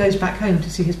 years, he goes back home to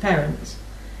see his parents.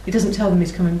 He doesn't tell them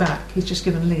he's coming back, he's just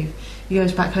given leave. He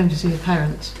goes back home to see his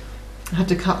parents. I had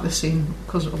to cut this scene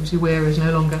because obviously Weir is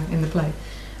no longer in the play.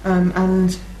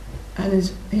 And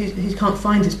he can't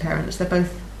find his parents.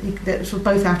 They're sort of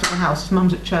both out of the house. His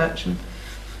mum's at church, and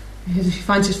he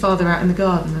finds his father out in the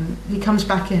garden, and he comes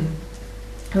back in,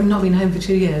 having not been home for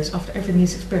 2 years after everything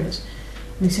he's experienced.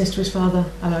 And he says to his father,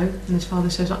 "Hello," and his father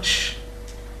says, "Shh,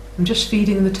 I'm just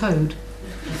feeding the toad."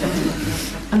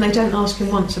 And they don't ask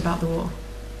him once about the war.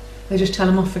 They just tell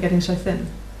him off for getting so thin.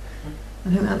 I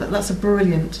think that's a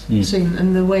brilliant scene,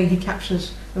 and the way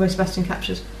Sebastian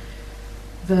captures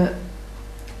the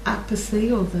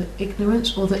apathy or the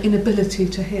ignorance or the inability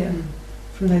to hear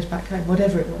from those back home,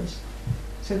 whatever it was.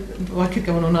 So I could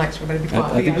go on all night, so I better be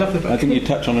quiet. I love the book. I think you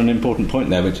touch on an important point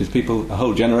there, which is a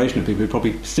whole generation of people who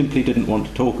probably simply didn't want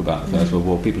to talk about the First World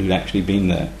War, people who'd actually been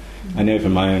there. I know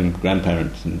from my own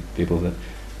grandparents and people that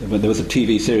there was a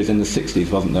TV series in the 60s,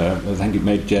 wasn't there? I think it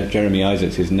made Jeremy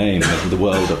Isaacs his name, The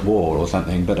World at War or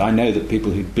something, but I know that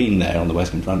people who'd been there on the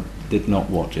Western Front did not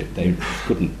watch it. They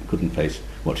couldn't face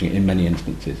watching it in many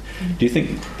instances. Do you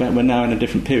think we're now in a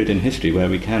different period in history where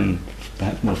we can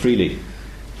perhaps more freely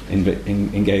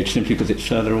engage simply because it's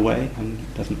further away and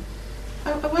doesn't...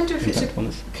 I wonder if it's a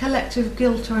collective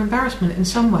guilt or embarrassment in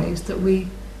some ways that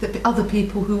the other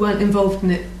people who weren't involved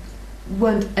in it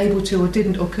weren't able to or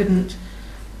didn't or couldn't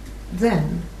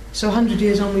then. So 100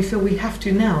 years on we feel we have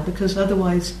to now, because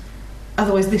otherwise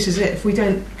this is it. If we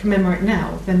don't commemorate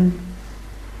now, then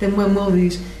when will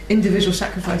these individual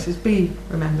sacrifices be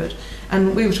remembered?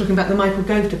 And we were talking about the Michael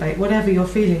Gove debate. Whatever your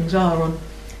feelings are on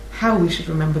how we should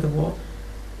remember the war,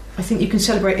 I think you can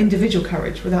celebrate individual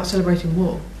courage without celebrating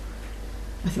war.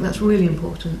 I think that's really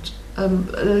important.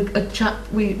 A chap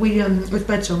we with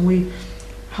Birdsong, we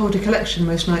hold a collection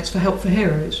most nights for Help for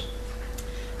Heroes,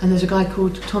 and there's a guy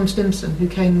called Tom Stimson who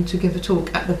came to give a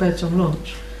talk at the Birdsong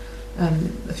launch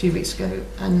a few weeks ago,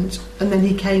 and then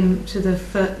he came to I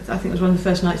think it was one of the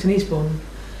first nights in Eastbourne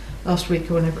last week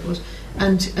or whenever it was,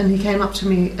 and he came up to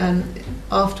me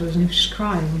afterwards, and he was just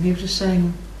crying, and he was just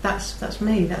saying, that's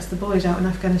me, that's the boys out in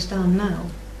Afghanistan now,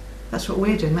 that's what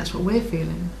we're doing, that's what we're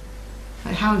feeling.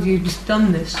 Like, how have you just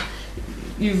done this?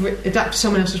 You've adapted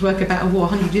someone else's work about a war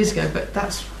 100 years ago, but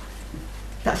that's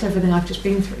everything I've just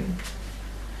been through.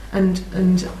 And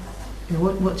you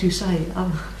know, what do you say?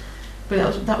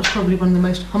 But that was probably one of the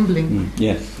most humbling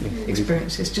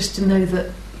experiences, just to know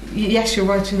that yes, you're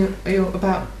writing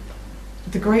about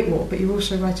the Great War, but you're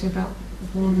also writing about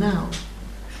war now.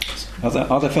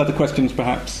 Are there further questions,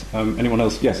 perhaps? Anyone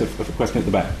else? Yes, a question at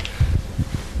the back.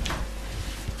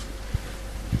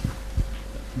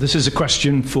 This is a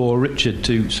question for Richard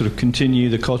to sort of continue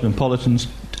the cosmopolitan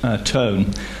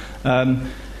tone.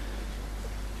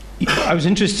 I was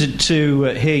interested to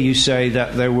hear you say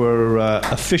that there were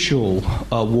official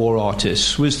war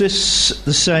artists. Was this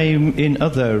the same in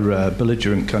other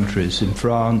belligerent countries, in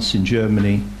France, in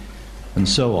Germany, and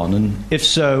so on? And if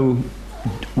so,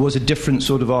 was a different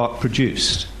sort of art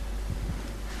produced?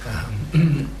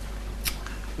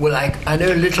 Well, I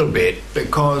know a little bit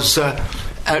because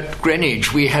at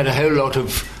Greenwich we had a whole lot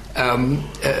of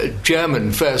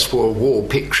German First World War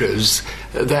pictures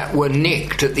that were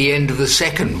nicked at the end of the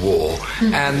Second War.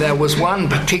 And there was one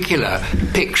particular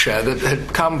picture that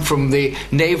had come from the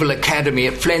Naval Academy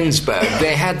at Flensburg.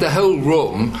 They had the whole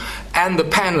room and the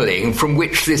panelling from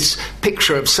which this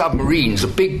picture of submarines, a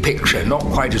big picture, not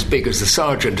quite as big as the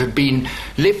Sargent, had been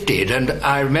lifted. And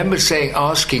I remember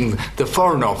asking the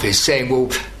Foreign Office, saying, well,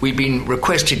 we've been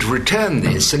requested to return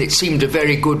this, and it seemed a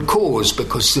very good cause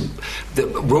because the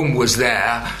room was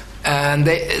there. And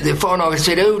the Foreign Office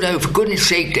said, oh no, for goodness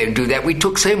sake, don't do that. We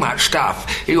took so much stuff,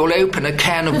 you'll open a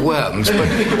can of worms.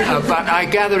 But I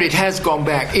gather it has gone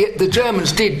back. The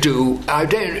Germans did do,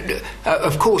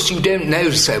 of course you don't know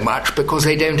so much because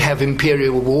they don't have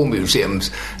imperial war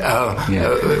museums in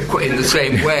the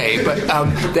same way. But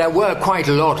there were quite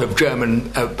a lot of German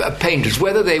painters.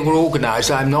 Whether they were organised,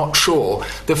 I'm not sure.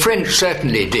 The French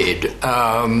certainly did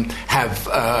have...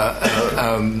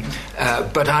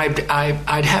 but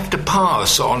I'd have to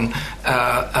pass on.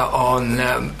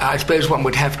 I suppose one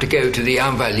would have to go to the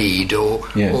Invalides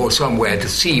or somewhere to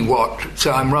see what.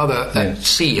 So I'm rather at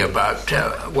sea about.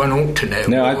 One ought to know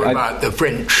more about the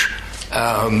French.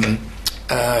 I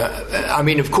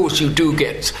mean, of course, you do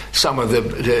get some of the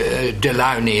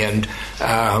Delaunay and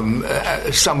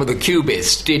some of the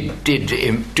Cubists did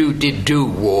do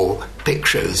war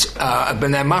pictures,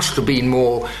 but there must have been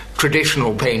more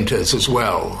traditional painters as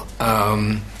well.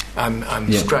 I'm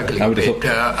struggling a bit.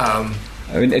 I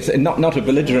mean, it's not a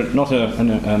belligerent, not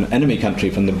an enemy country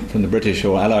from the British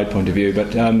or Allied point of view,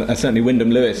 but certainly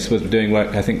Wyndham Lewis was doing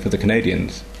work, I think, for the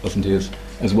Canadians, wasn't he,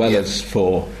 as well as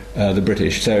for the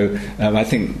British. So I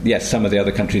think, yes, some of the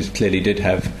other countries clearly did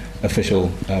have official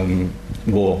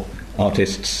war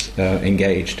artists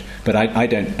engaged, but I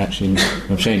don't actually,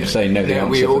 I'm ashamed to say, know the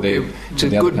answer for the It's a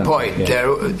good point.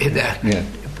 Yeah.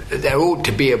 There ought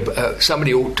to be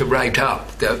somebody ought to write up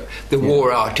the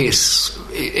war artists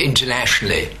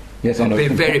internationally. Yes, it would be a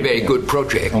very, very good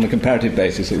project. On a comparative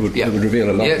basis, it would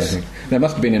reveal a lot, I think. There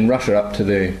must have been in Russia up to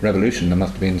the revolution, there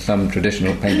must have been some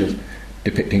traditional painters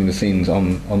depicting the scenes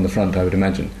on the front, I would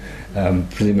imagine,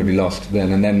 presumably lost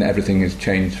then, and then everything has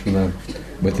changed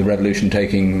with the revolution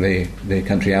taking the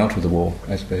country out of the war,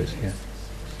 I suppose, yeah.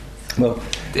 Well,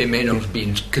 they may not have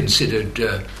been considered...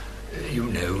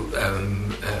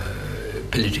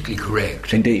 politically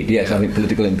correct. Indeed, yes. I think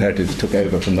political imperatives took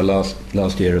over from the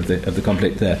last year of the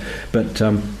conflict there. But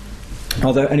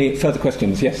are there any further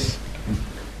questions? Yes.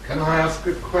 Can I ask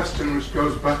a question which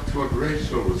goes back to what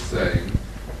Rachel was saying?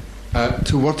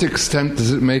 To what extent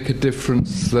does it make a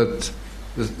difference that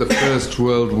the First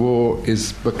World War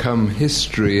is become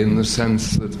history in the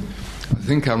sense that I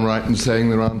think I'm right in saying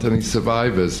there aren't any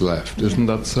survivors left, isn't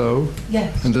that so?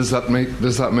 Yes. And does that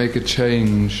make a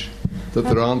change that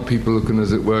there aren't people who can,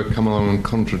 as it were, come along and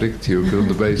contradict you on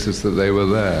the basis that they were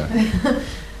there?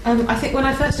 I think when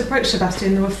I first approached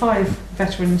Sebastian, there were 5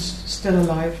 veterans still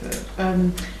alive,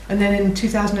 and then in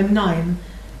 2009,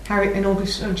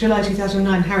 July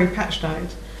 2009, Harry Patch died,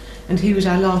 and he was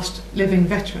our last living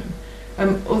veteran.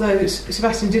 Although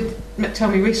Sebastian did tell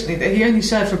me recently that he only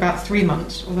served for about 3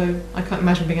 months, although I can't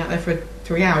imagine being out there for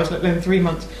 3 hours, let alone 3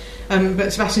 months.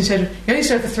 But Sebastian said he only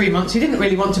served for 3 months, he didn't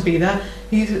really want to be there,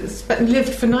 he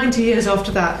lived for 90 years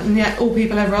after that, and yet all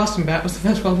people ever asked him about was the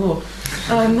First World War.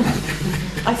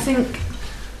 I think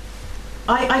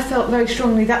I felt very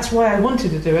strongly that's why I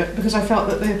wanted to do it, because I felt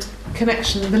that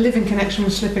the living connection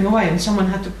was slipping away and someone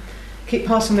had to keep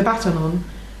passing the baton on.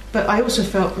 But I also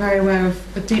felt very aware of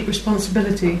a deep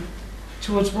responsibility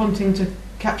towards wanting to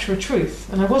capture a truth,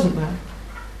 and I wasn't there,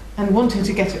 and wanting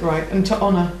to get it right and to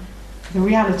honour the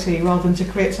reality rather than to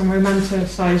create some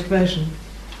romanticised version.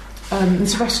 And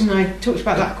Sebastian and I talked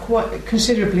about that quite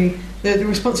considerably, the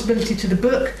responsibility to the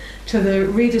book, to the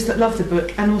readers that love the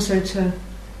book, and also to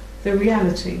the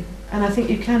reality. And I think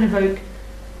you can evoke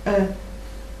a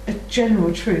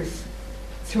general truth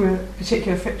through a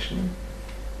particular fiction.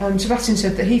 Sebastian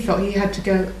said that he felt he had to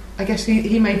go, I guess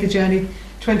he made the journey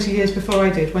 20 years before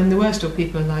I did, when there were still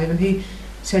people alive, and he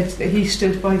said that he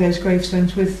stood by those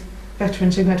gravestones with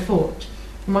veterans who had fought.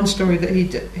 And one story that he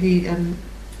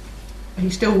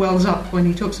still wells up when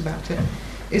he talks about it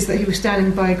is that he was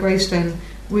standing by a gravestone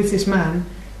with this man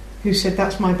who said,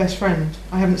 "That's my best friend.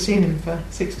 I haven't seen him for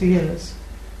 60 years."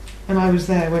 And I was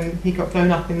there when he got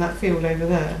blown up in that field over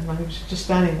there, and I was just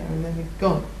standing there, and then he'd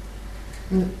gone.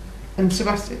 And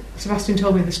Sebastian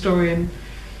told me the story, and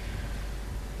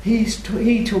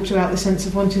he talked about the sense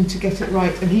of wanting to get it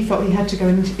right, and he felt he had to go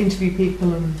and interview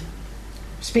people and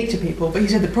speak to people, but he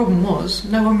said the problem was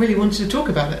no one really wanted to talk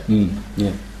about it.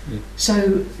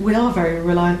 So we are very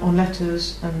reliant on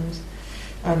letters and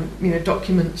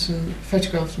documents and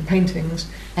photographs and paintings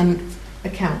and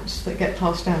accounts that get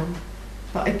passed down.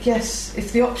 But I guess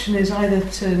if the option is either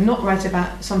to not write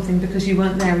about something because you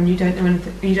weren't there and you don't know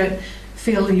anything, you don't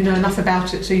feel you know enough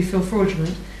about it, so you feel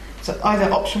fraudulent. So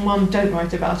either option 1, don't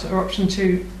write about it, or option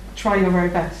 2, try your very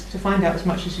best to find out as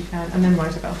much as you can and then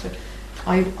write about it.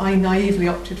 I naively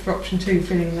opted for option 2,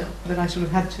 feeling that I sort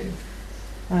of had to.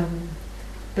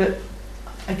 But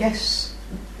I guess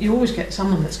you always get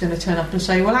someone that's going to turn up and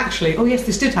say, well, actually, oh yes,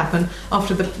 this did happen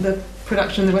after the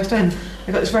production in the West End.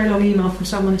 I got this very long email from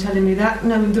someone telling me that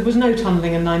no, there was no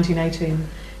tunnelling in 1918.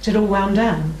 It all wound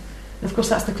down. And of course,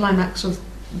 that's the climax of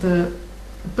the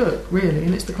book, really,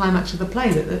 and it's the climax of the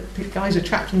play that the guys are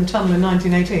trapped in the tunnel in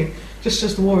 1918, just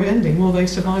as the war ending, will they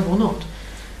survive or not?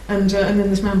 And then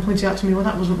this man pointed out to me, well,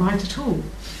 that wasn't right at all.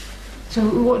 So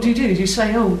what do you do? Do you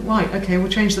say, oh, right, okay, we'll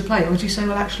change the play? Or do you say,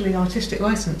 well, actually, artistic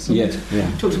licence? Yes, yeah.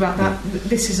 Talked about that.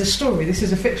 This is a story, this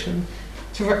is a fiction,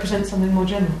 to represent something more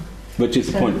general. Which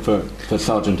is the point for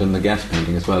Sargent and the gas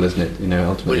painting as well, isn't it?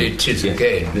 Ultimately. Well, it is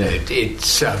again.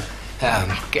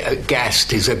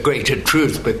 Gassed is a greater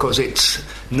truth because it's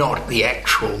not the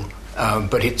actual,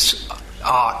 but it's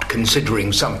art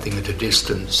considering something at a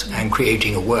distance and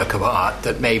creating a work of art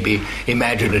that may be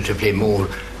imaginatively more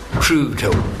true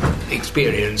to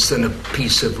experience than a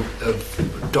piece of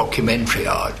documentary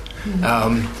art.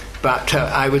 But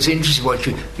I was interested in what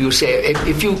you say.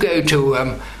 If you go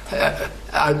to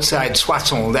outside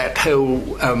Soissons, that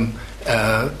whole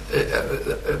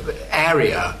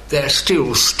area, they're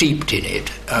still steeped in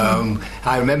it.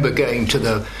 I remember going to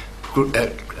the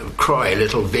Croix,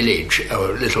 little village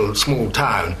or little small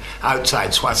town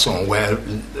outside Soissons, where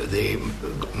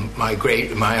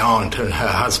my aunt and her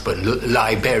husband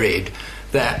lie buried.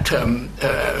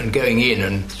 And going in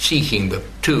and seeking the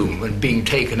tomb and being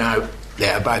taken out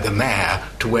there by the mayor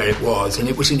to where it was, and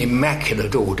it was in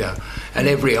immaculate order. And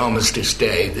every Armistice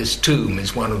Day, this tomb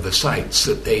is one of the sites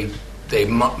that they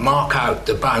mark out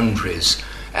the boundaries,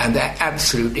 and they're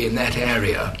absolutely in that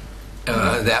area.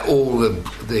 They're all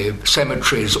the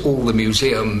cemeteries, all the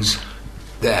museums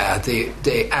there.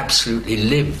 They absolutely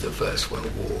live the First World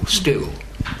War still,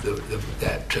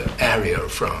 that area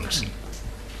of France.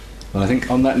 Well, I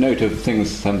think on that note of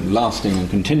things lasting and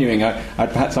continuing, I'd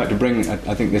perhaps like to bring,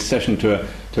 I think, this session to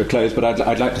a close, but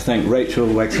I'd like to thank Rachel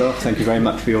Wagstaff. Thank you very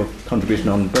much for your contribution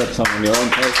on Birdsong on your own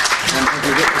page. And thank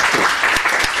you, Richard.